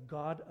the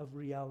God of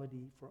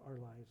reality for our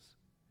lives.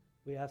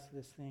 We ask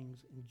these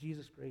things in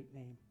Jesus' great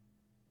name.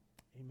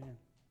 Amen.